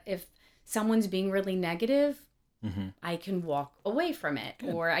that if someone's being really negative, I can walk away from it.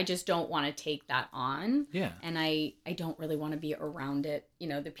 Good. Or I just don't want to take that on. Yeah. And I don't really want to be around it.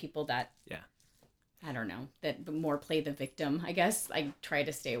 The people that I don't know, that more play the victim, I guess. I try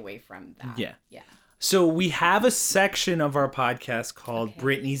to stay away from that. Yeah. Yeah. So we have a section of our podcast called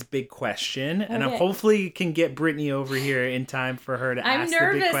Brittany's Big Question, and I hopefully can get Brittany over here in time for her to ask the big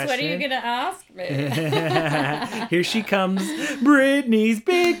question. I'm nervous. What are you going to ask me? Here she comes. Brittany's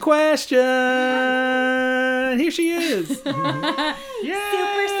Big Question. Here she is.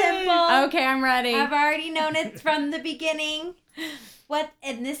 Super simple. Okay, I'm ready. I've already known it from the beginning. What,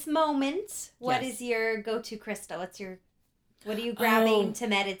 in this moment, what is your go-to crystal? What are you grabbing to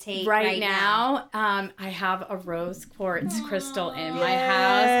meditate right now? I have a rose quartz crystal in my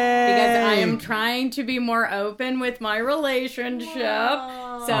house because I am trying to be more open with my relationship.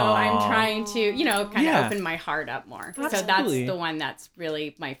 So I'm trying to, kind of open my heart up more. Absolutely. So that's the one that's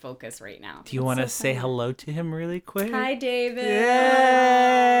really my focus right now. Do you want to say hello to him really quick? Hi, David.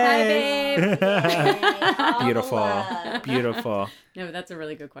 Yay! Hi, babe. Beautiful. No, but that's a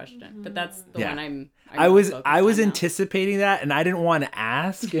really good question. But that's the one I'm I was anticipating that. that, and I didn't want to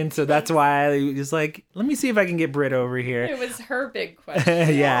ask, and so that's why I was like, let me see if I can get Britt over here. It was her big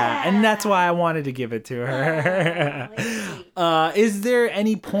question. Yeah, and that's why I wanted to give it to her. Is there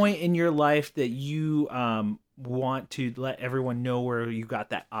any point in your life that you want to let everyone know where you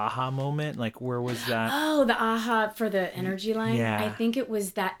got that aha moment? Like, where was that? Oh, the aha for the energy line. Yeah. I think it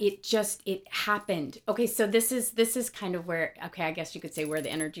was that it happened. Okay, so this is kind of where, okay, I guess you could say where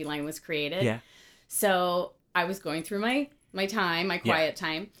the energy line was created. Yeah. So I was going through my quiet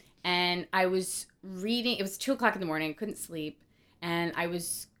time, and I was reading. It was 2:00 in the morning. I couldn't sleep, and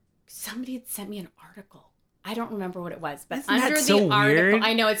somebody had sent me an article. I don't remember what it was, but Isn't that so weird?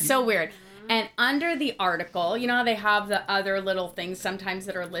 I know, it's so weird. And under the article, you know how they have the other little things sometimes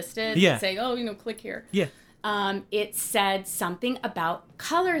that are listed? Yeah. Saying, click here. Yeah. It said something about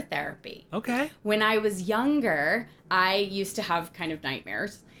color therapy. Okay. When I was younger, I used to have kind of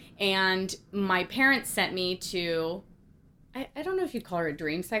nightmares. And my parents sent me to, I don't know if you'd call her a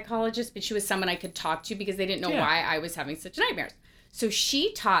dream psychologist, but she was someone I could talk to because they didn't know why I was having such nightmares. So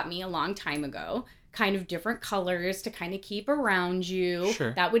she taught me a long time ago kind of different colors to kind of keep around you.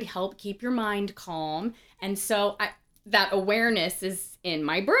 Sure. That would help keep your mind calm. And so that awareness is in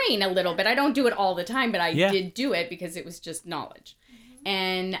my brain a little bit. I don't do it all the time, but I did do it because it was just knowledge.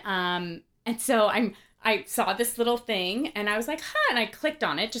 Mm-hmm. And so I saw this little thing and I was like, and I clicked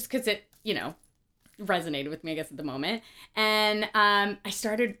on it just because it, resonated with me, I guess, at the moment. And I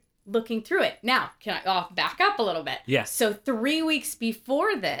started looking through it. Now, I'll back up a little bit. Yes. So 3 weeks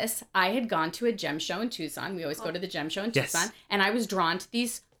before this, I had gone to a gem show in Tucson. We always go to the gem show in Tucson. And I was drawn to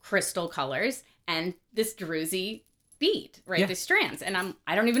these crystal colors and this druzy bead, right? The strands. And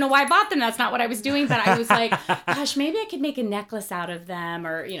I don't even know why I bought them. That's not what I was doing. But I was like, gosh, maybe I could make a necklace out of them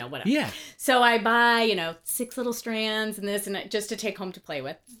or, whatever. Yeah. So I buy, 6 little strands and this and just to take home to play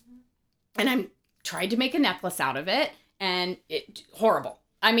with. And I tried to make a necklace out of it and horrible.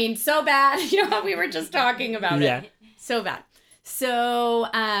 I mean, so bad. How we were just talking about it. So bad. So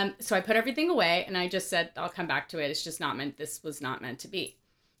I put everything away and I just said, I'll come back to it. It's just this was not meant to be.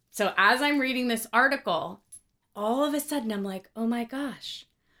 So as I'm reading this article, all of a sudden I'm like, oh my gosh,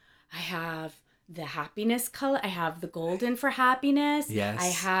 I have the happiness color. I have the golden for happiness. Yes. I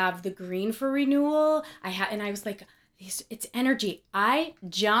have the green for renewal. And I was like, it's energy. I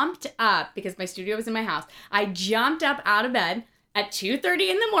jumped up because my studio was in my house. I jumped up out of bed at 2:30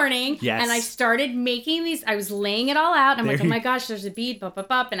 in the morning, and I started making these. I was laying it all out. I'm like, oh my gosh, there's a bead,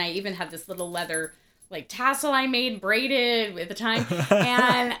 and I even had this little leather tassel I made, braided at the time,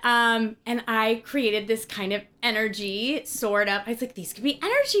 and I created this kind of energy sort of. I was like, these could be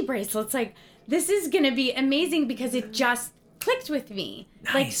energy bracelets. Like, this is gonna be amazing because it just clicked with me.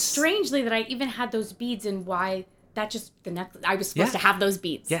 Nice. Like, strangely that I even had those beads and why that just the necklace. I was supposed to have those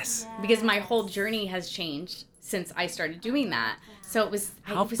beads. Yes. Because my whole journey has changed since I started doing that. So it was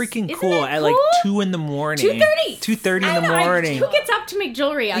freaking cool at like 2 in the morning. 2:30 in the morning. Who gets up to make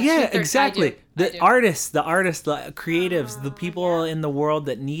jewelry at 2:30? Yeah, exactly. The artists, the creatives, the people in the world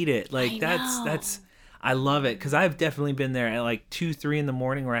that need it. Like that's I love it because I've definitely been there at like 2-3 in the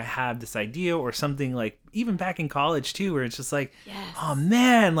morning where I have this idea or something, like even back in college too, where it's just like, oh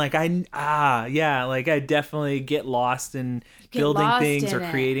man, like I definitely get lost in building things or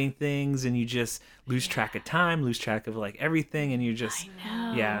creating things, and you just lose track of time, lose track of like everything, and you just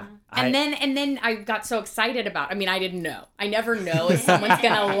And then I got so excited about. I mean, I didn't know. I never know if someone's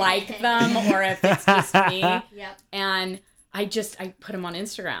gonna like them or if it's just me. Yep. And I put them on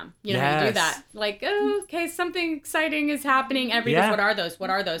Instagram. You know how you do that. Like, oh, okay, something exciting is happening. Everybody goes, what are those? What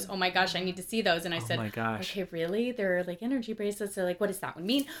are those? Oh my gosh, I need to see those. And I said, oh my gosh. Okay, really? They're like energy bracelets. They're like, what does that one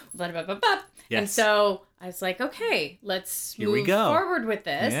mean? Blah, blah, blah, blah. Yes. And so I was like, okay, let's move forward with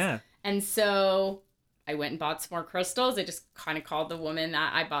this. Yeah. And so I went and bought some more crystals. I just kind of called the woman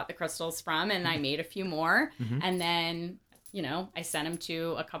that I bought the crystals from, and I made a few more. Mm-hmm. And then, I sent them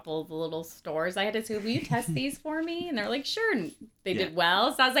to a couple of the little stores. I had to say, will you test these for me? And they're like, sure. And they did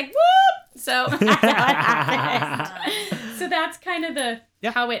well. So I was like, whoop! So that's how it happened. So that's kind of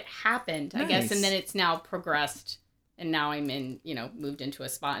how it happened, I guess. And then it's now progressed. And now I'm moved into a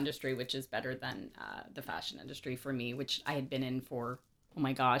spa industry, which is better than the fashion industry for me, which I had been in for, oh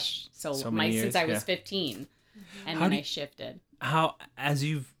my gosh, so many years, since I was 15. Mm-hmm. And then I shifted. As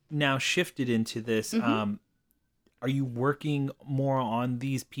you've now shifted into this, mm-hmm. Are you working more on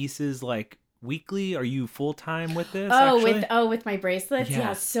these pieces like weekly? Are you full time with this? With my bracelets?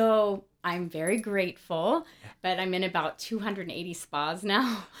 Yeah. So I'm very grateful, but I'm in about 280 spas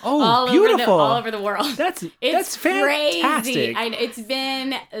now. Oh, beautiful! All over the world. That's fantastic. It's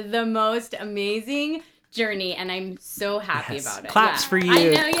been the most amazing journey, and I'm so happy about it. Claps for you.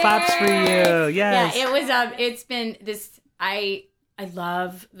 I know, Claps for you. Yes. Yeah, it was. It's been this. I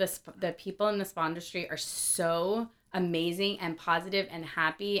love the people in the spa industry are so amazing and positive and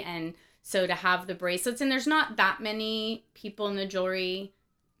happy. And so to have the bracelets, and there's not that many people in the jewelry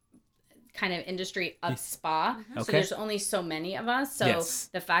kind of industry of spa. Okay. So there's only so many of us. So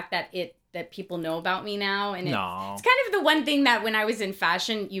the fact that people know about me now, and it's kind of the one thing that when I was in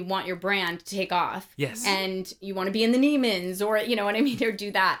fashion, you want your brand to take off. Yes. And you want to be in the Neiman's, or you know what I mean, or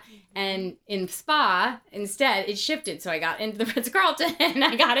do that. And in spa, instead, it shifted. So I got into the Ritz-Carlton, and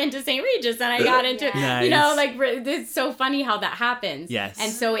I got into St. Regis, and I got into, you know, like, it's so funny how that happens. Yes.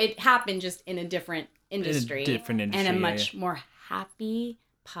 And so it happened just in a different industry. And a much more happy,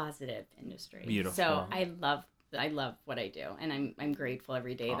 positive industry. Beautiful. So I love what I do, and I'm grateful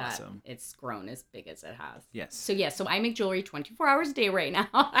every day that it's grown as big as it has. Yes. So I make jewelry 24 hours a day right now.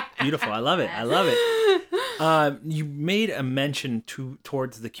 Beautiful. I love it. You made a mention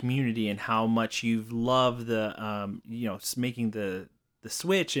towards the community and how much you've loved the making the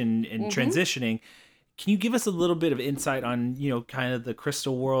switch and transitioning. Can you give us a little bit of insight on, kind of the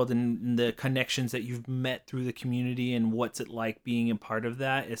crystal world and the connections that you've met through the community, and what's it like being a part of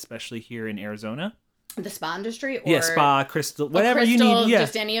that, especially here in Arizona? The spa industry? Or spa, crystal, whatever you need. Yeah,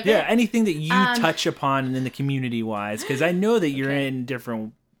 just any of it? Yeah, anything that you touch upon in the community-wise, because I know that you're in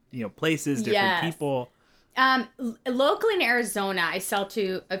different, places, different people. Locally in Arizona, I sell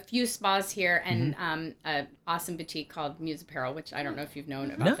to a few spas here, and an awesome boutique called Muse Apparel, which I don't know if you've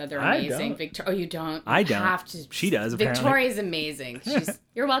known about that. They're amazing. Oh, you don't? I don't. Have to. She does, apparently. Victoria's amazing.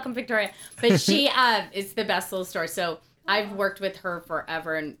 You're welcome, Victoria. But she is the best little store. So I've worked with her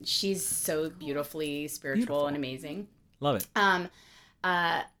forever, and she's so beautifully spiritual and amazing. Love it.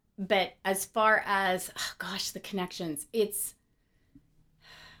 But as far as the connections, it's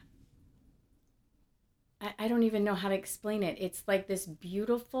I don't even know how to explain it. It's like this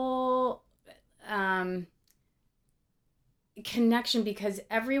beautiful connection, because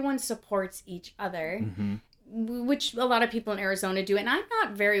everyone supports each other. Which a lot of people in Arizona do. And I'm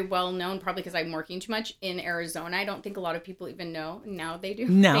not very well known, probably because I'm working too much in Arizona. I don't think a lot of people even know. Now they do.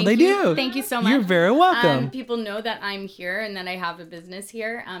 Now they do. Thank you so much. You're very welcome. People know that I'm here and that I have a business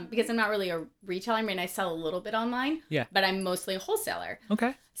here, because I'm not really a retailer. I mean, I sell a little bit online, but I'm mostly a wholesaler.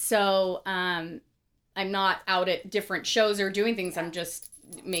 Okay. So I'm not out at different shows or doing things. I'm just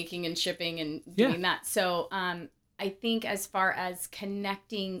making and shipping and doing that. So I think as far as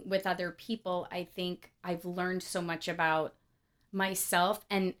connecting with other people, I think I've learned so much about myself,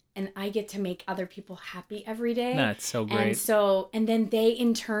 and I get to make other people happy every day. That's so great. And then they,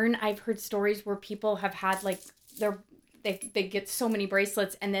 in turn, I've heard stories where people have had like they get so many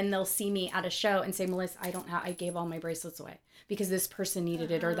bracelets, and then they'll see me at a show and say, Melissa, I gave all my bracelets away because this person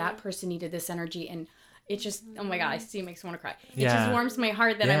needed it, or that person needed this energy. And it just, oh my God, it makes me want to cry. It just warms my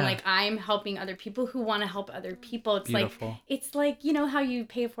heart that I'm helping other people who want to help other people. It's beautiful. It's like, how you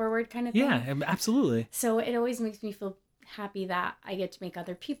pay it forward kind of thing. Yeah, absolutely. So it always makes me feel happy that I get to make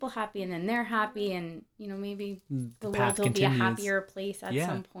other people happy, and then they're happy, and, maybe the world will be a happier place at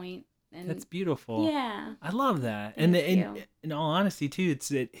some point. And that's beautiful. Yeah. I love that. And in all honesty, too,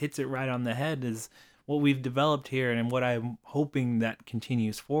 it hits it right on the head, is what we've developed here, and what I'm hoping that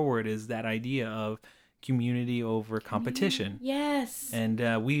continues forward is that idea of community over competition. Yes.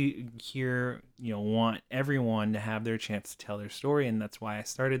 And we here, want everyone to have their chance to tell their story, and that's why I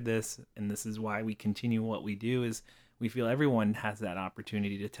started this, and this is why we continue what we do, is we feel everyone has that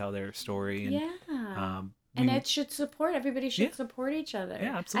opportunity to tell their story. And, and it should support, everybody should support each other.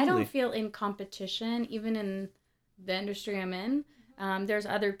 Yeah, absolutely. I don't feel in competition, even in the industry I'm in. There's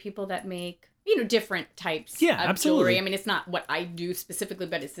other people that make, different types of jewelry. I mean, it's not what I do specifically,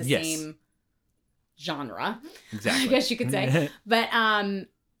 but it's the same genre, exactly. I guess you could say. But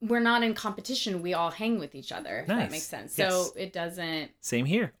we're not in competition. We all hang with each other, if that makes sense. So it doesn't... Same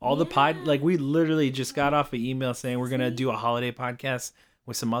here. All the we literally just got off an email saying we're going to do a holiday podcast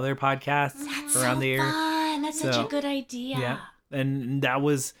with some other podcasts around the area. Fun. That's such a good idea. Yeah. And that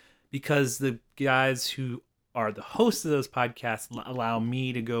was because the guys who are the hosts of those podcasts allow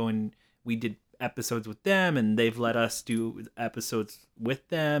me to go, and we did episodes with them, and they've let us do episodes with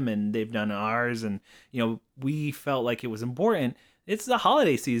them, and they've done ours, and we felt like it was important. It's the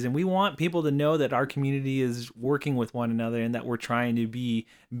holiday season. We want people to know that our community is working with one another, and that we're trying to be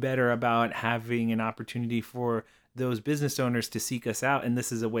better about having an opportunity for those business owners to seek us out, and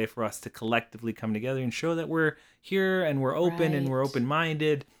this is a way for us to collectively come together and show that we're here and we're open and we're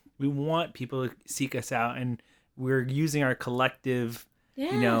open-minded. We want people to seek us out, and we're using our collective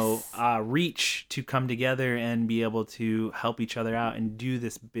reach to come together and be able to help each other out and do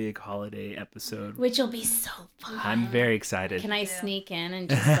this big holiday episode. Which will be so fun. I'm very excited. Can I sneak in and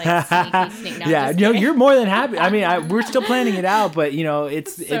just like sneak? No, yeah, you're more than happy. I mean, we're still planning it out, but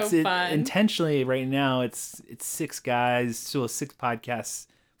it's intentionally right now. It's 6 guys, so 6 podcasts,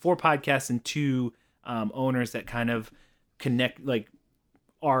 4 podcasts, and 2 owners that kind of connect, like,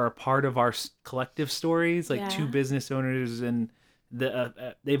 are a part of our collective stories, like 2 business owners, and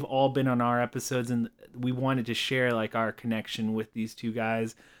they've all been on our episodes, and we wanted to share like our connection with these 2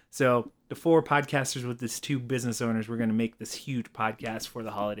 guys. So the 4 podcasters with these 2 business owners, we're going to make this huge podcast for the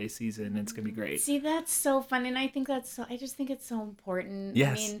holiday season, and it's going to be great. See, that's so fun, and I just think it's so important.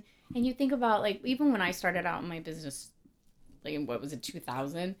 Yes. I mean, and you think about, like, even when I started out in my business, like, what was it,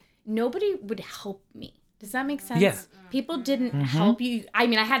 2000, nobody would help me. Does that make sense? Yes. People didn't help you. I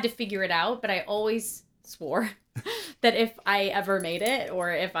mean, I had to figure it out, but I always swore that if I ever made it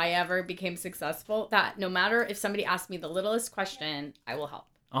or if I ever became successful, that no matter if somebody asked me the littlest question, I will help.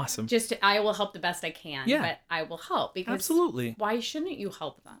 Awesome. I will help the best I can, but I will help, because absolutely. Why shouldn't you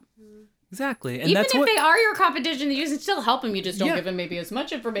help them? Exactly. And even if they are your competition, you can still help them. You just don't give them maybe as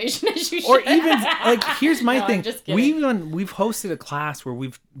much information as you should. Or even, like, here's my thing. We've hosted a class where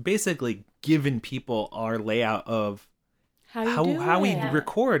we've basically given people our layout of how we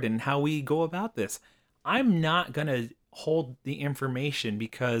record and how we go about this. I'm not going to hold the information,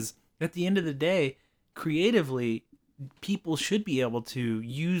 because at the end of the day, creatively, people should be able to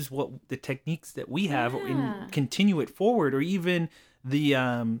use what the techniques that we have and continue it forward, or even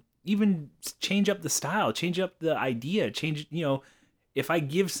even change up the style, change up the idea, if I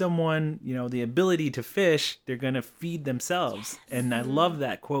give someone, the ability to fish, they're going to feed themselves. Yes. And I love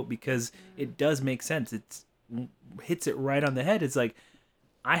that quote, because it does make sense. It hits it right on the head. It's like,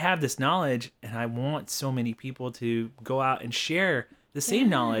 I have this knowledge, and I want so many people to go out and share the same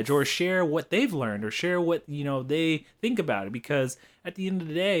knowledge, or share what they've learned, or share what, they think about it. Because at the end of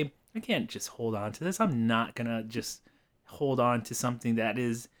the day, I can't just hold on to this. I'm not going to just hold on to something that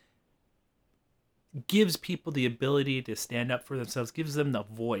gives people the ability to stand up for themselves, gives them the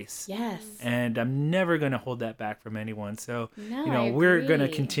voice. Yes. And I'm never going to hold that back from anyone. So, we're going to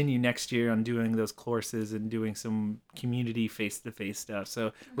continue next year on doing those courses and doing some community face-to-face stuff.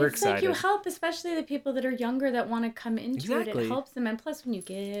 So we're excited. Like, you help, especially the people that are younger that want to come into it. It helps them. And plus, when you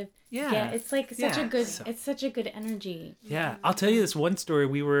give, it's like it's such a good energy. Yeah. I'll tell you this one story.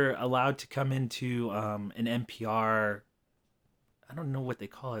 We were allowed to come into an NPR, I don't know what they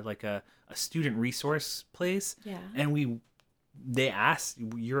call it, like a student resource place. Yeah. And they asked,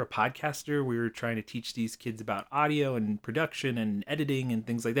 you're a podcaster. We were trying to teach these kids about audio and production and editing and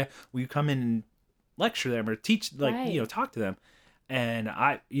things like that. Will you come in and lecture them or teach, talk to them? And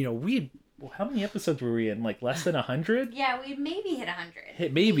how many episodes were we in? Like less than 100? Yeah, we maybe hit 100.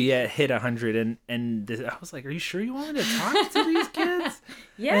 Hit 100. And I was like, are you sure you wanted to talk to these kids?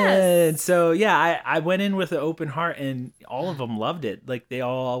 Yes. And so, I went in with an open heart, and all of them loved it. Like, they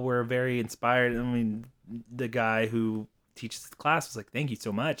all were very inspired. I mean, the guy who teaches the class was like, thank you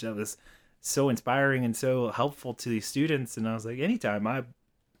so much. That was so inspiring and so helpful to these students. And I was like, anytime.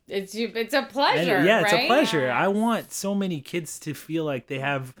 It's a pleasure, it's a pleasure. I want so many kids to feel like they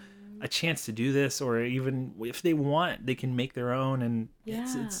have a chance to do this, or even if they want, they can make their own. And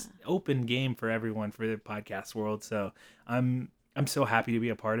it's open game for everyone, for the podcast world. So I'm so happy to be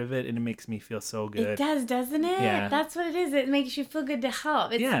a part of it, and it makes me feel so good. It does, doesn't it? Yeah. That's what it is. It makes you feel good to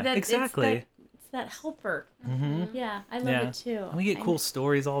help. Exactly. It's that helper. Mm-hmm. Yeah, I love it too. And we get cool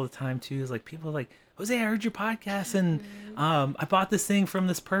stories all the time too. It's like people are like, Jose, I heard your podcast, and I bought this thing from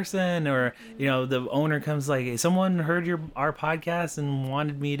this person, or the owner comes like, hey, someone heard our podcast and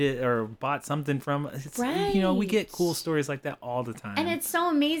wanted me to, or bought something from. It's, we get cool stories like that all the time. And it's so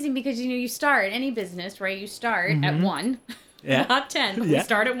amazing because you start any business, right? You start at 1. Yeah. Not 10, but we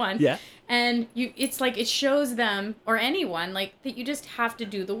start at 1. Yeah. And it's like it shows them, or anyone, like, that you just have to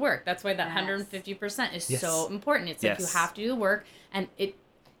do the work. That's why that 150% is so important. It's like you have to do the work. And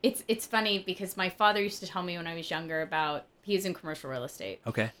it's funny because my father used to tell me when I was younger about, he was in commercial real estate.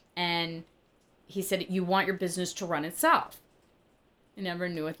 Okay. And he said, you want your business to run itself. I never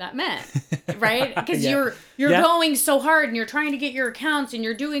knew what that meant, right? Because you're going so hard, and you're trying to get your accounts, and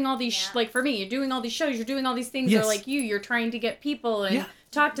you're doing all these, like for me, you're doing all these shows, you're doing all these things. Or like you're trying to get people and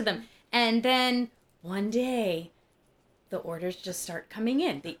talk to them. And then one day, the orders just start coming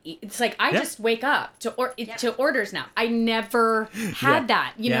in. It's like I just wake up to orders now. I never had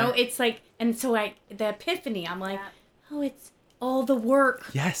that, you know. It's like, and so the epiphany. I'm like, oh, all the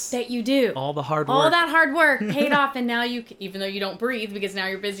work that you do. All the hard work. All that hard work paid off, and now you, even though you don't breathe because now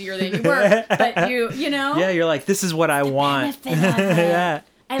you're busier than you were, but you know. Yeah, you're like, this is what I want. Yeah.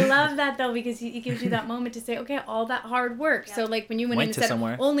 I love that though, because it gives you that moment to say, okay, all that hard work. Yeah. So like when you went in and said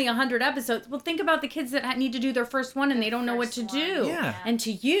somewhere. Only 100 episodes, well, think about the kids that need to do their first one and they don't know what to do. Yeah. And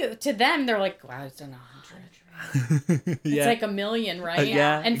to them, they're like, wow, it's done 100. It's like 1 million, right?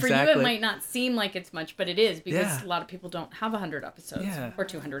 Yeah. And for you, it might not seem like it's much, but it is, because a lot of people don't have 100 episodes or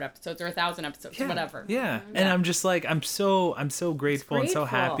 200 episodes or 1,000 episodes or whatever. Yeah. And I'm just like, I'm so grateful and so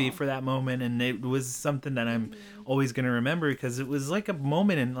happy for that moment. And it was something that I'm always going to remember, because it was like a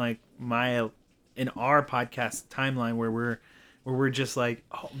moment in like in our podcast timeline where we're just like,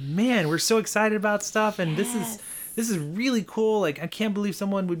 oh man, we're so excited about stuff. And this is really cool. Like, I can't believe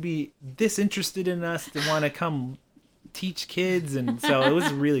someone would be this interested in us to want to come teach kids. And so it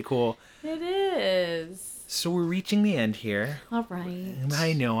was really cool. It is. So we're reaching the end here. All right.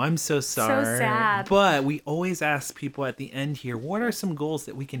 I know. I'm so sorry. So sad. But we always ask people at the end here, what are some goals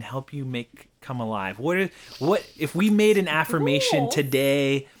that we can help you make come alive? What if we made an affirmation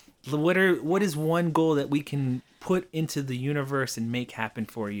today, what is one goal that we can put into the universe and make happen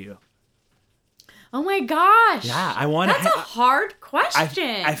for you? Oh my gosh. Yeah, I want to. That's a hard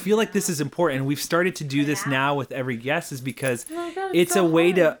question. I feel like this is important. We've started to do this now with every guest, is because it's a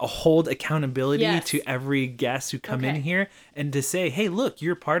way to hold accountability to every guest who come in here, and to say, hey, look,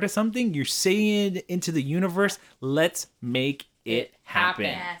 you're part of something. You're saying it into the universe. Let's make it happen.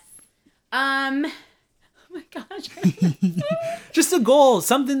 Yes. Oh my gosh. Just a goal,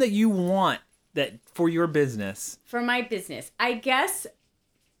 something that you want that for your business. For my business, I guess.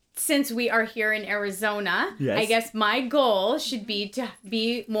 Since we are here in Arizona, I guess my goal should be to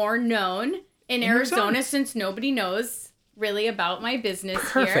be more known in Arizona, since nobody knows really about my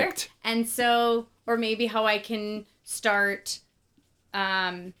business here. And so, or maybe how I can start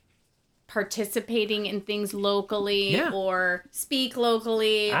participating in things locally or speak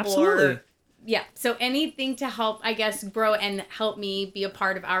locally. Absolutely. So anything to help, I guess, grow and help me be a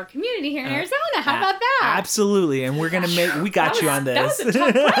part of our community here in Arizona. How about that? Absolutely. And we're going to we got you on this. That was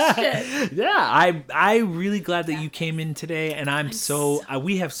a tough question. I'm really glad that you came in today. And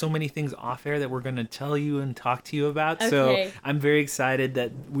we have so many things off air that we're going to tell you and talk to you about. Okay. So I'm very excited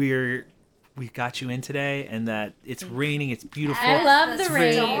that we got you in today, and that it's raining. It's beautiful. I love the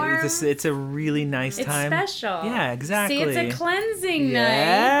rain. It's a really nice time. It's special. Yeah, exactly. See, it's a cleansing night.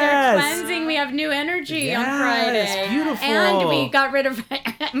 They're cleansing. We have new energy on Friday. It's beautiful. And we got rid of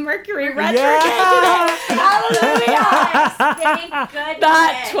Mercury retrograde today. Hallelujah. Thank goodness.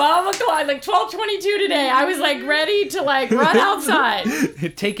 That 12 o'clock, like 12:22 today, I was like ready to like run outside.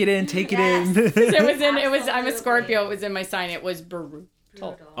 Take it in. I'm a Scorpio. It was in my sign. It was brutal.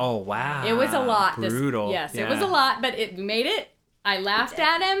 Oh, wow. It was a lot. Brutal. It was a lot, but we made it. I laughed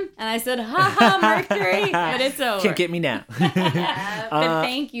at him, and I said, ha ha, Mercury, but it's over. Can't get me now. But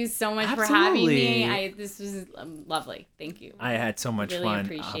thank you so much for having me. This was lovely. Thank you. I had so much really fun.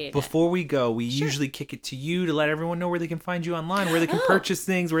 Appreciate it. Before we go, we usually kick it to you to let everyone know where they can find you online, where they can purchase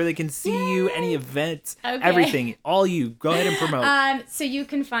things, where they can see you, any events, everything. All you. Go ahead and promote. So you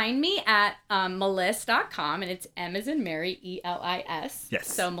can find me at Meliss.com, and it's M as in Mary, ELIS. Yes.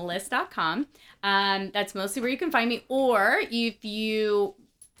 So Meliss.com. That's mostly where you can find me. Or if you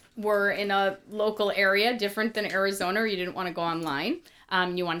were in a local area different than Arizona, or you didn't want to go online,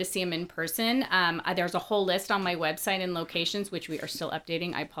 you wanted to see them in person, there's a whole list on my website and locations, which we are still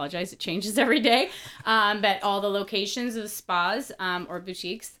updating. I apologize. It changes every day. But all the locations of spas or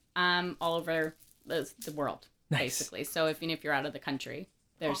boutiques all over the world, basically. So if you're out of the country,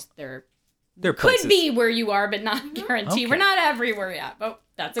 there could be where you are, but not guaranteed. Okay. We're not everywhere yet, but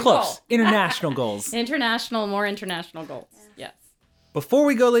that's a goal. International goals. More international goals. Yes. Before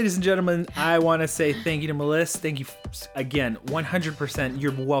we go, ladies and gentlemen, I want to say thank you to Meliss. Thank you again, 100%.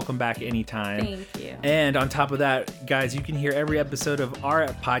 You're welcome back anytime. Thank you. And on top of that, guys, you can hear every episode of our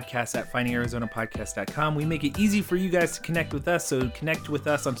podcast at findingarizonapodcast.com. We make it easy for you guys to connect with us, so connect with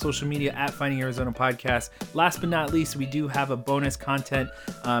us on social media at Finding Arizona Podcast. Last but not least, we do have a bonus content.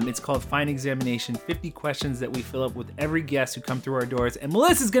 It's called Fine Examination, 50 questions that we fill up with every guest who come through our doors. And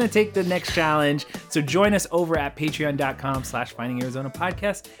Meliss is going to take the next challenge. So join us over at patreon.com/Finding Arizona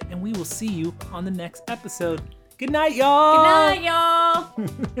Podcast, and we will see you on the next episode. Good night, y'all. Good night,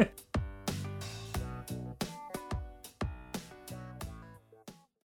 y'all.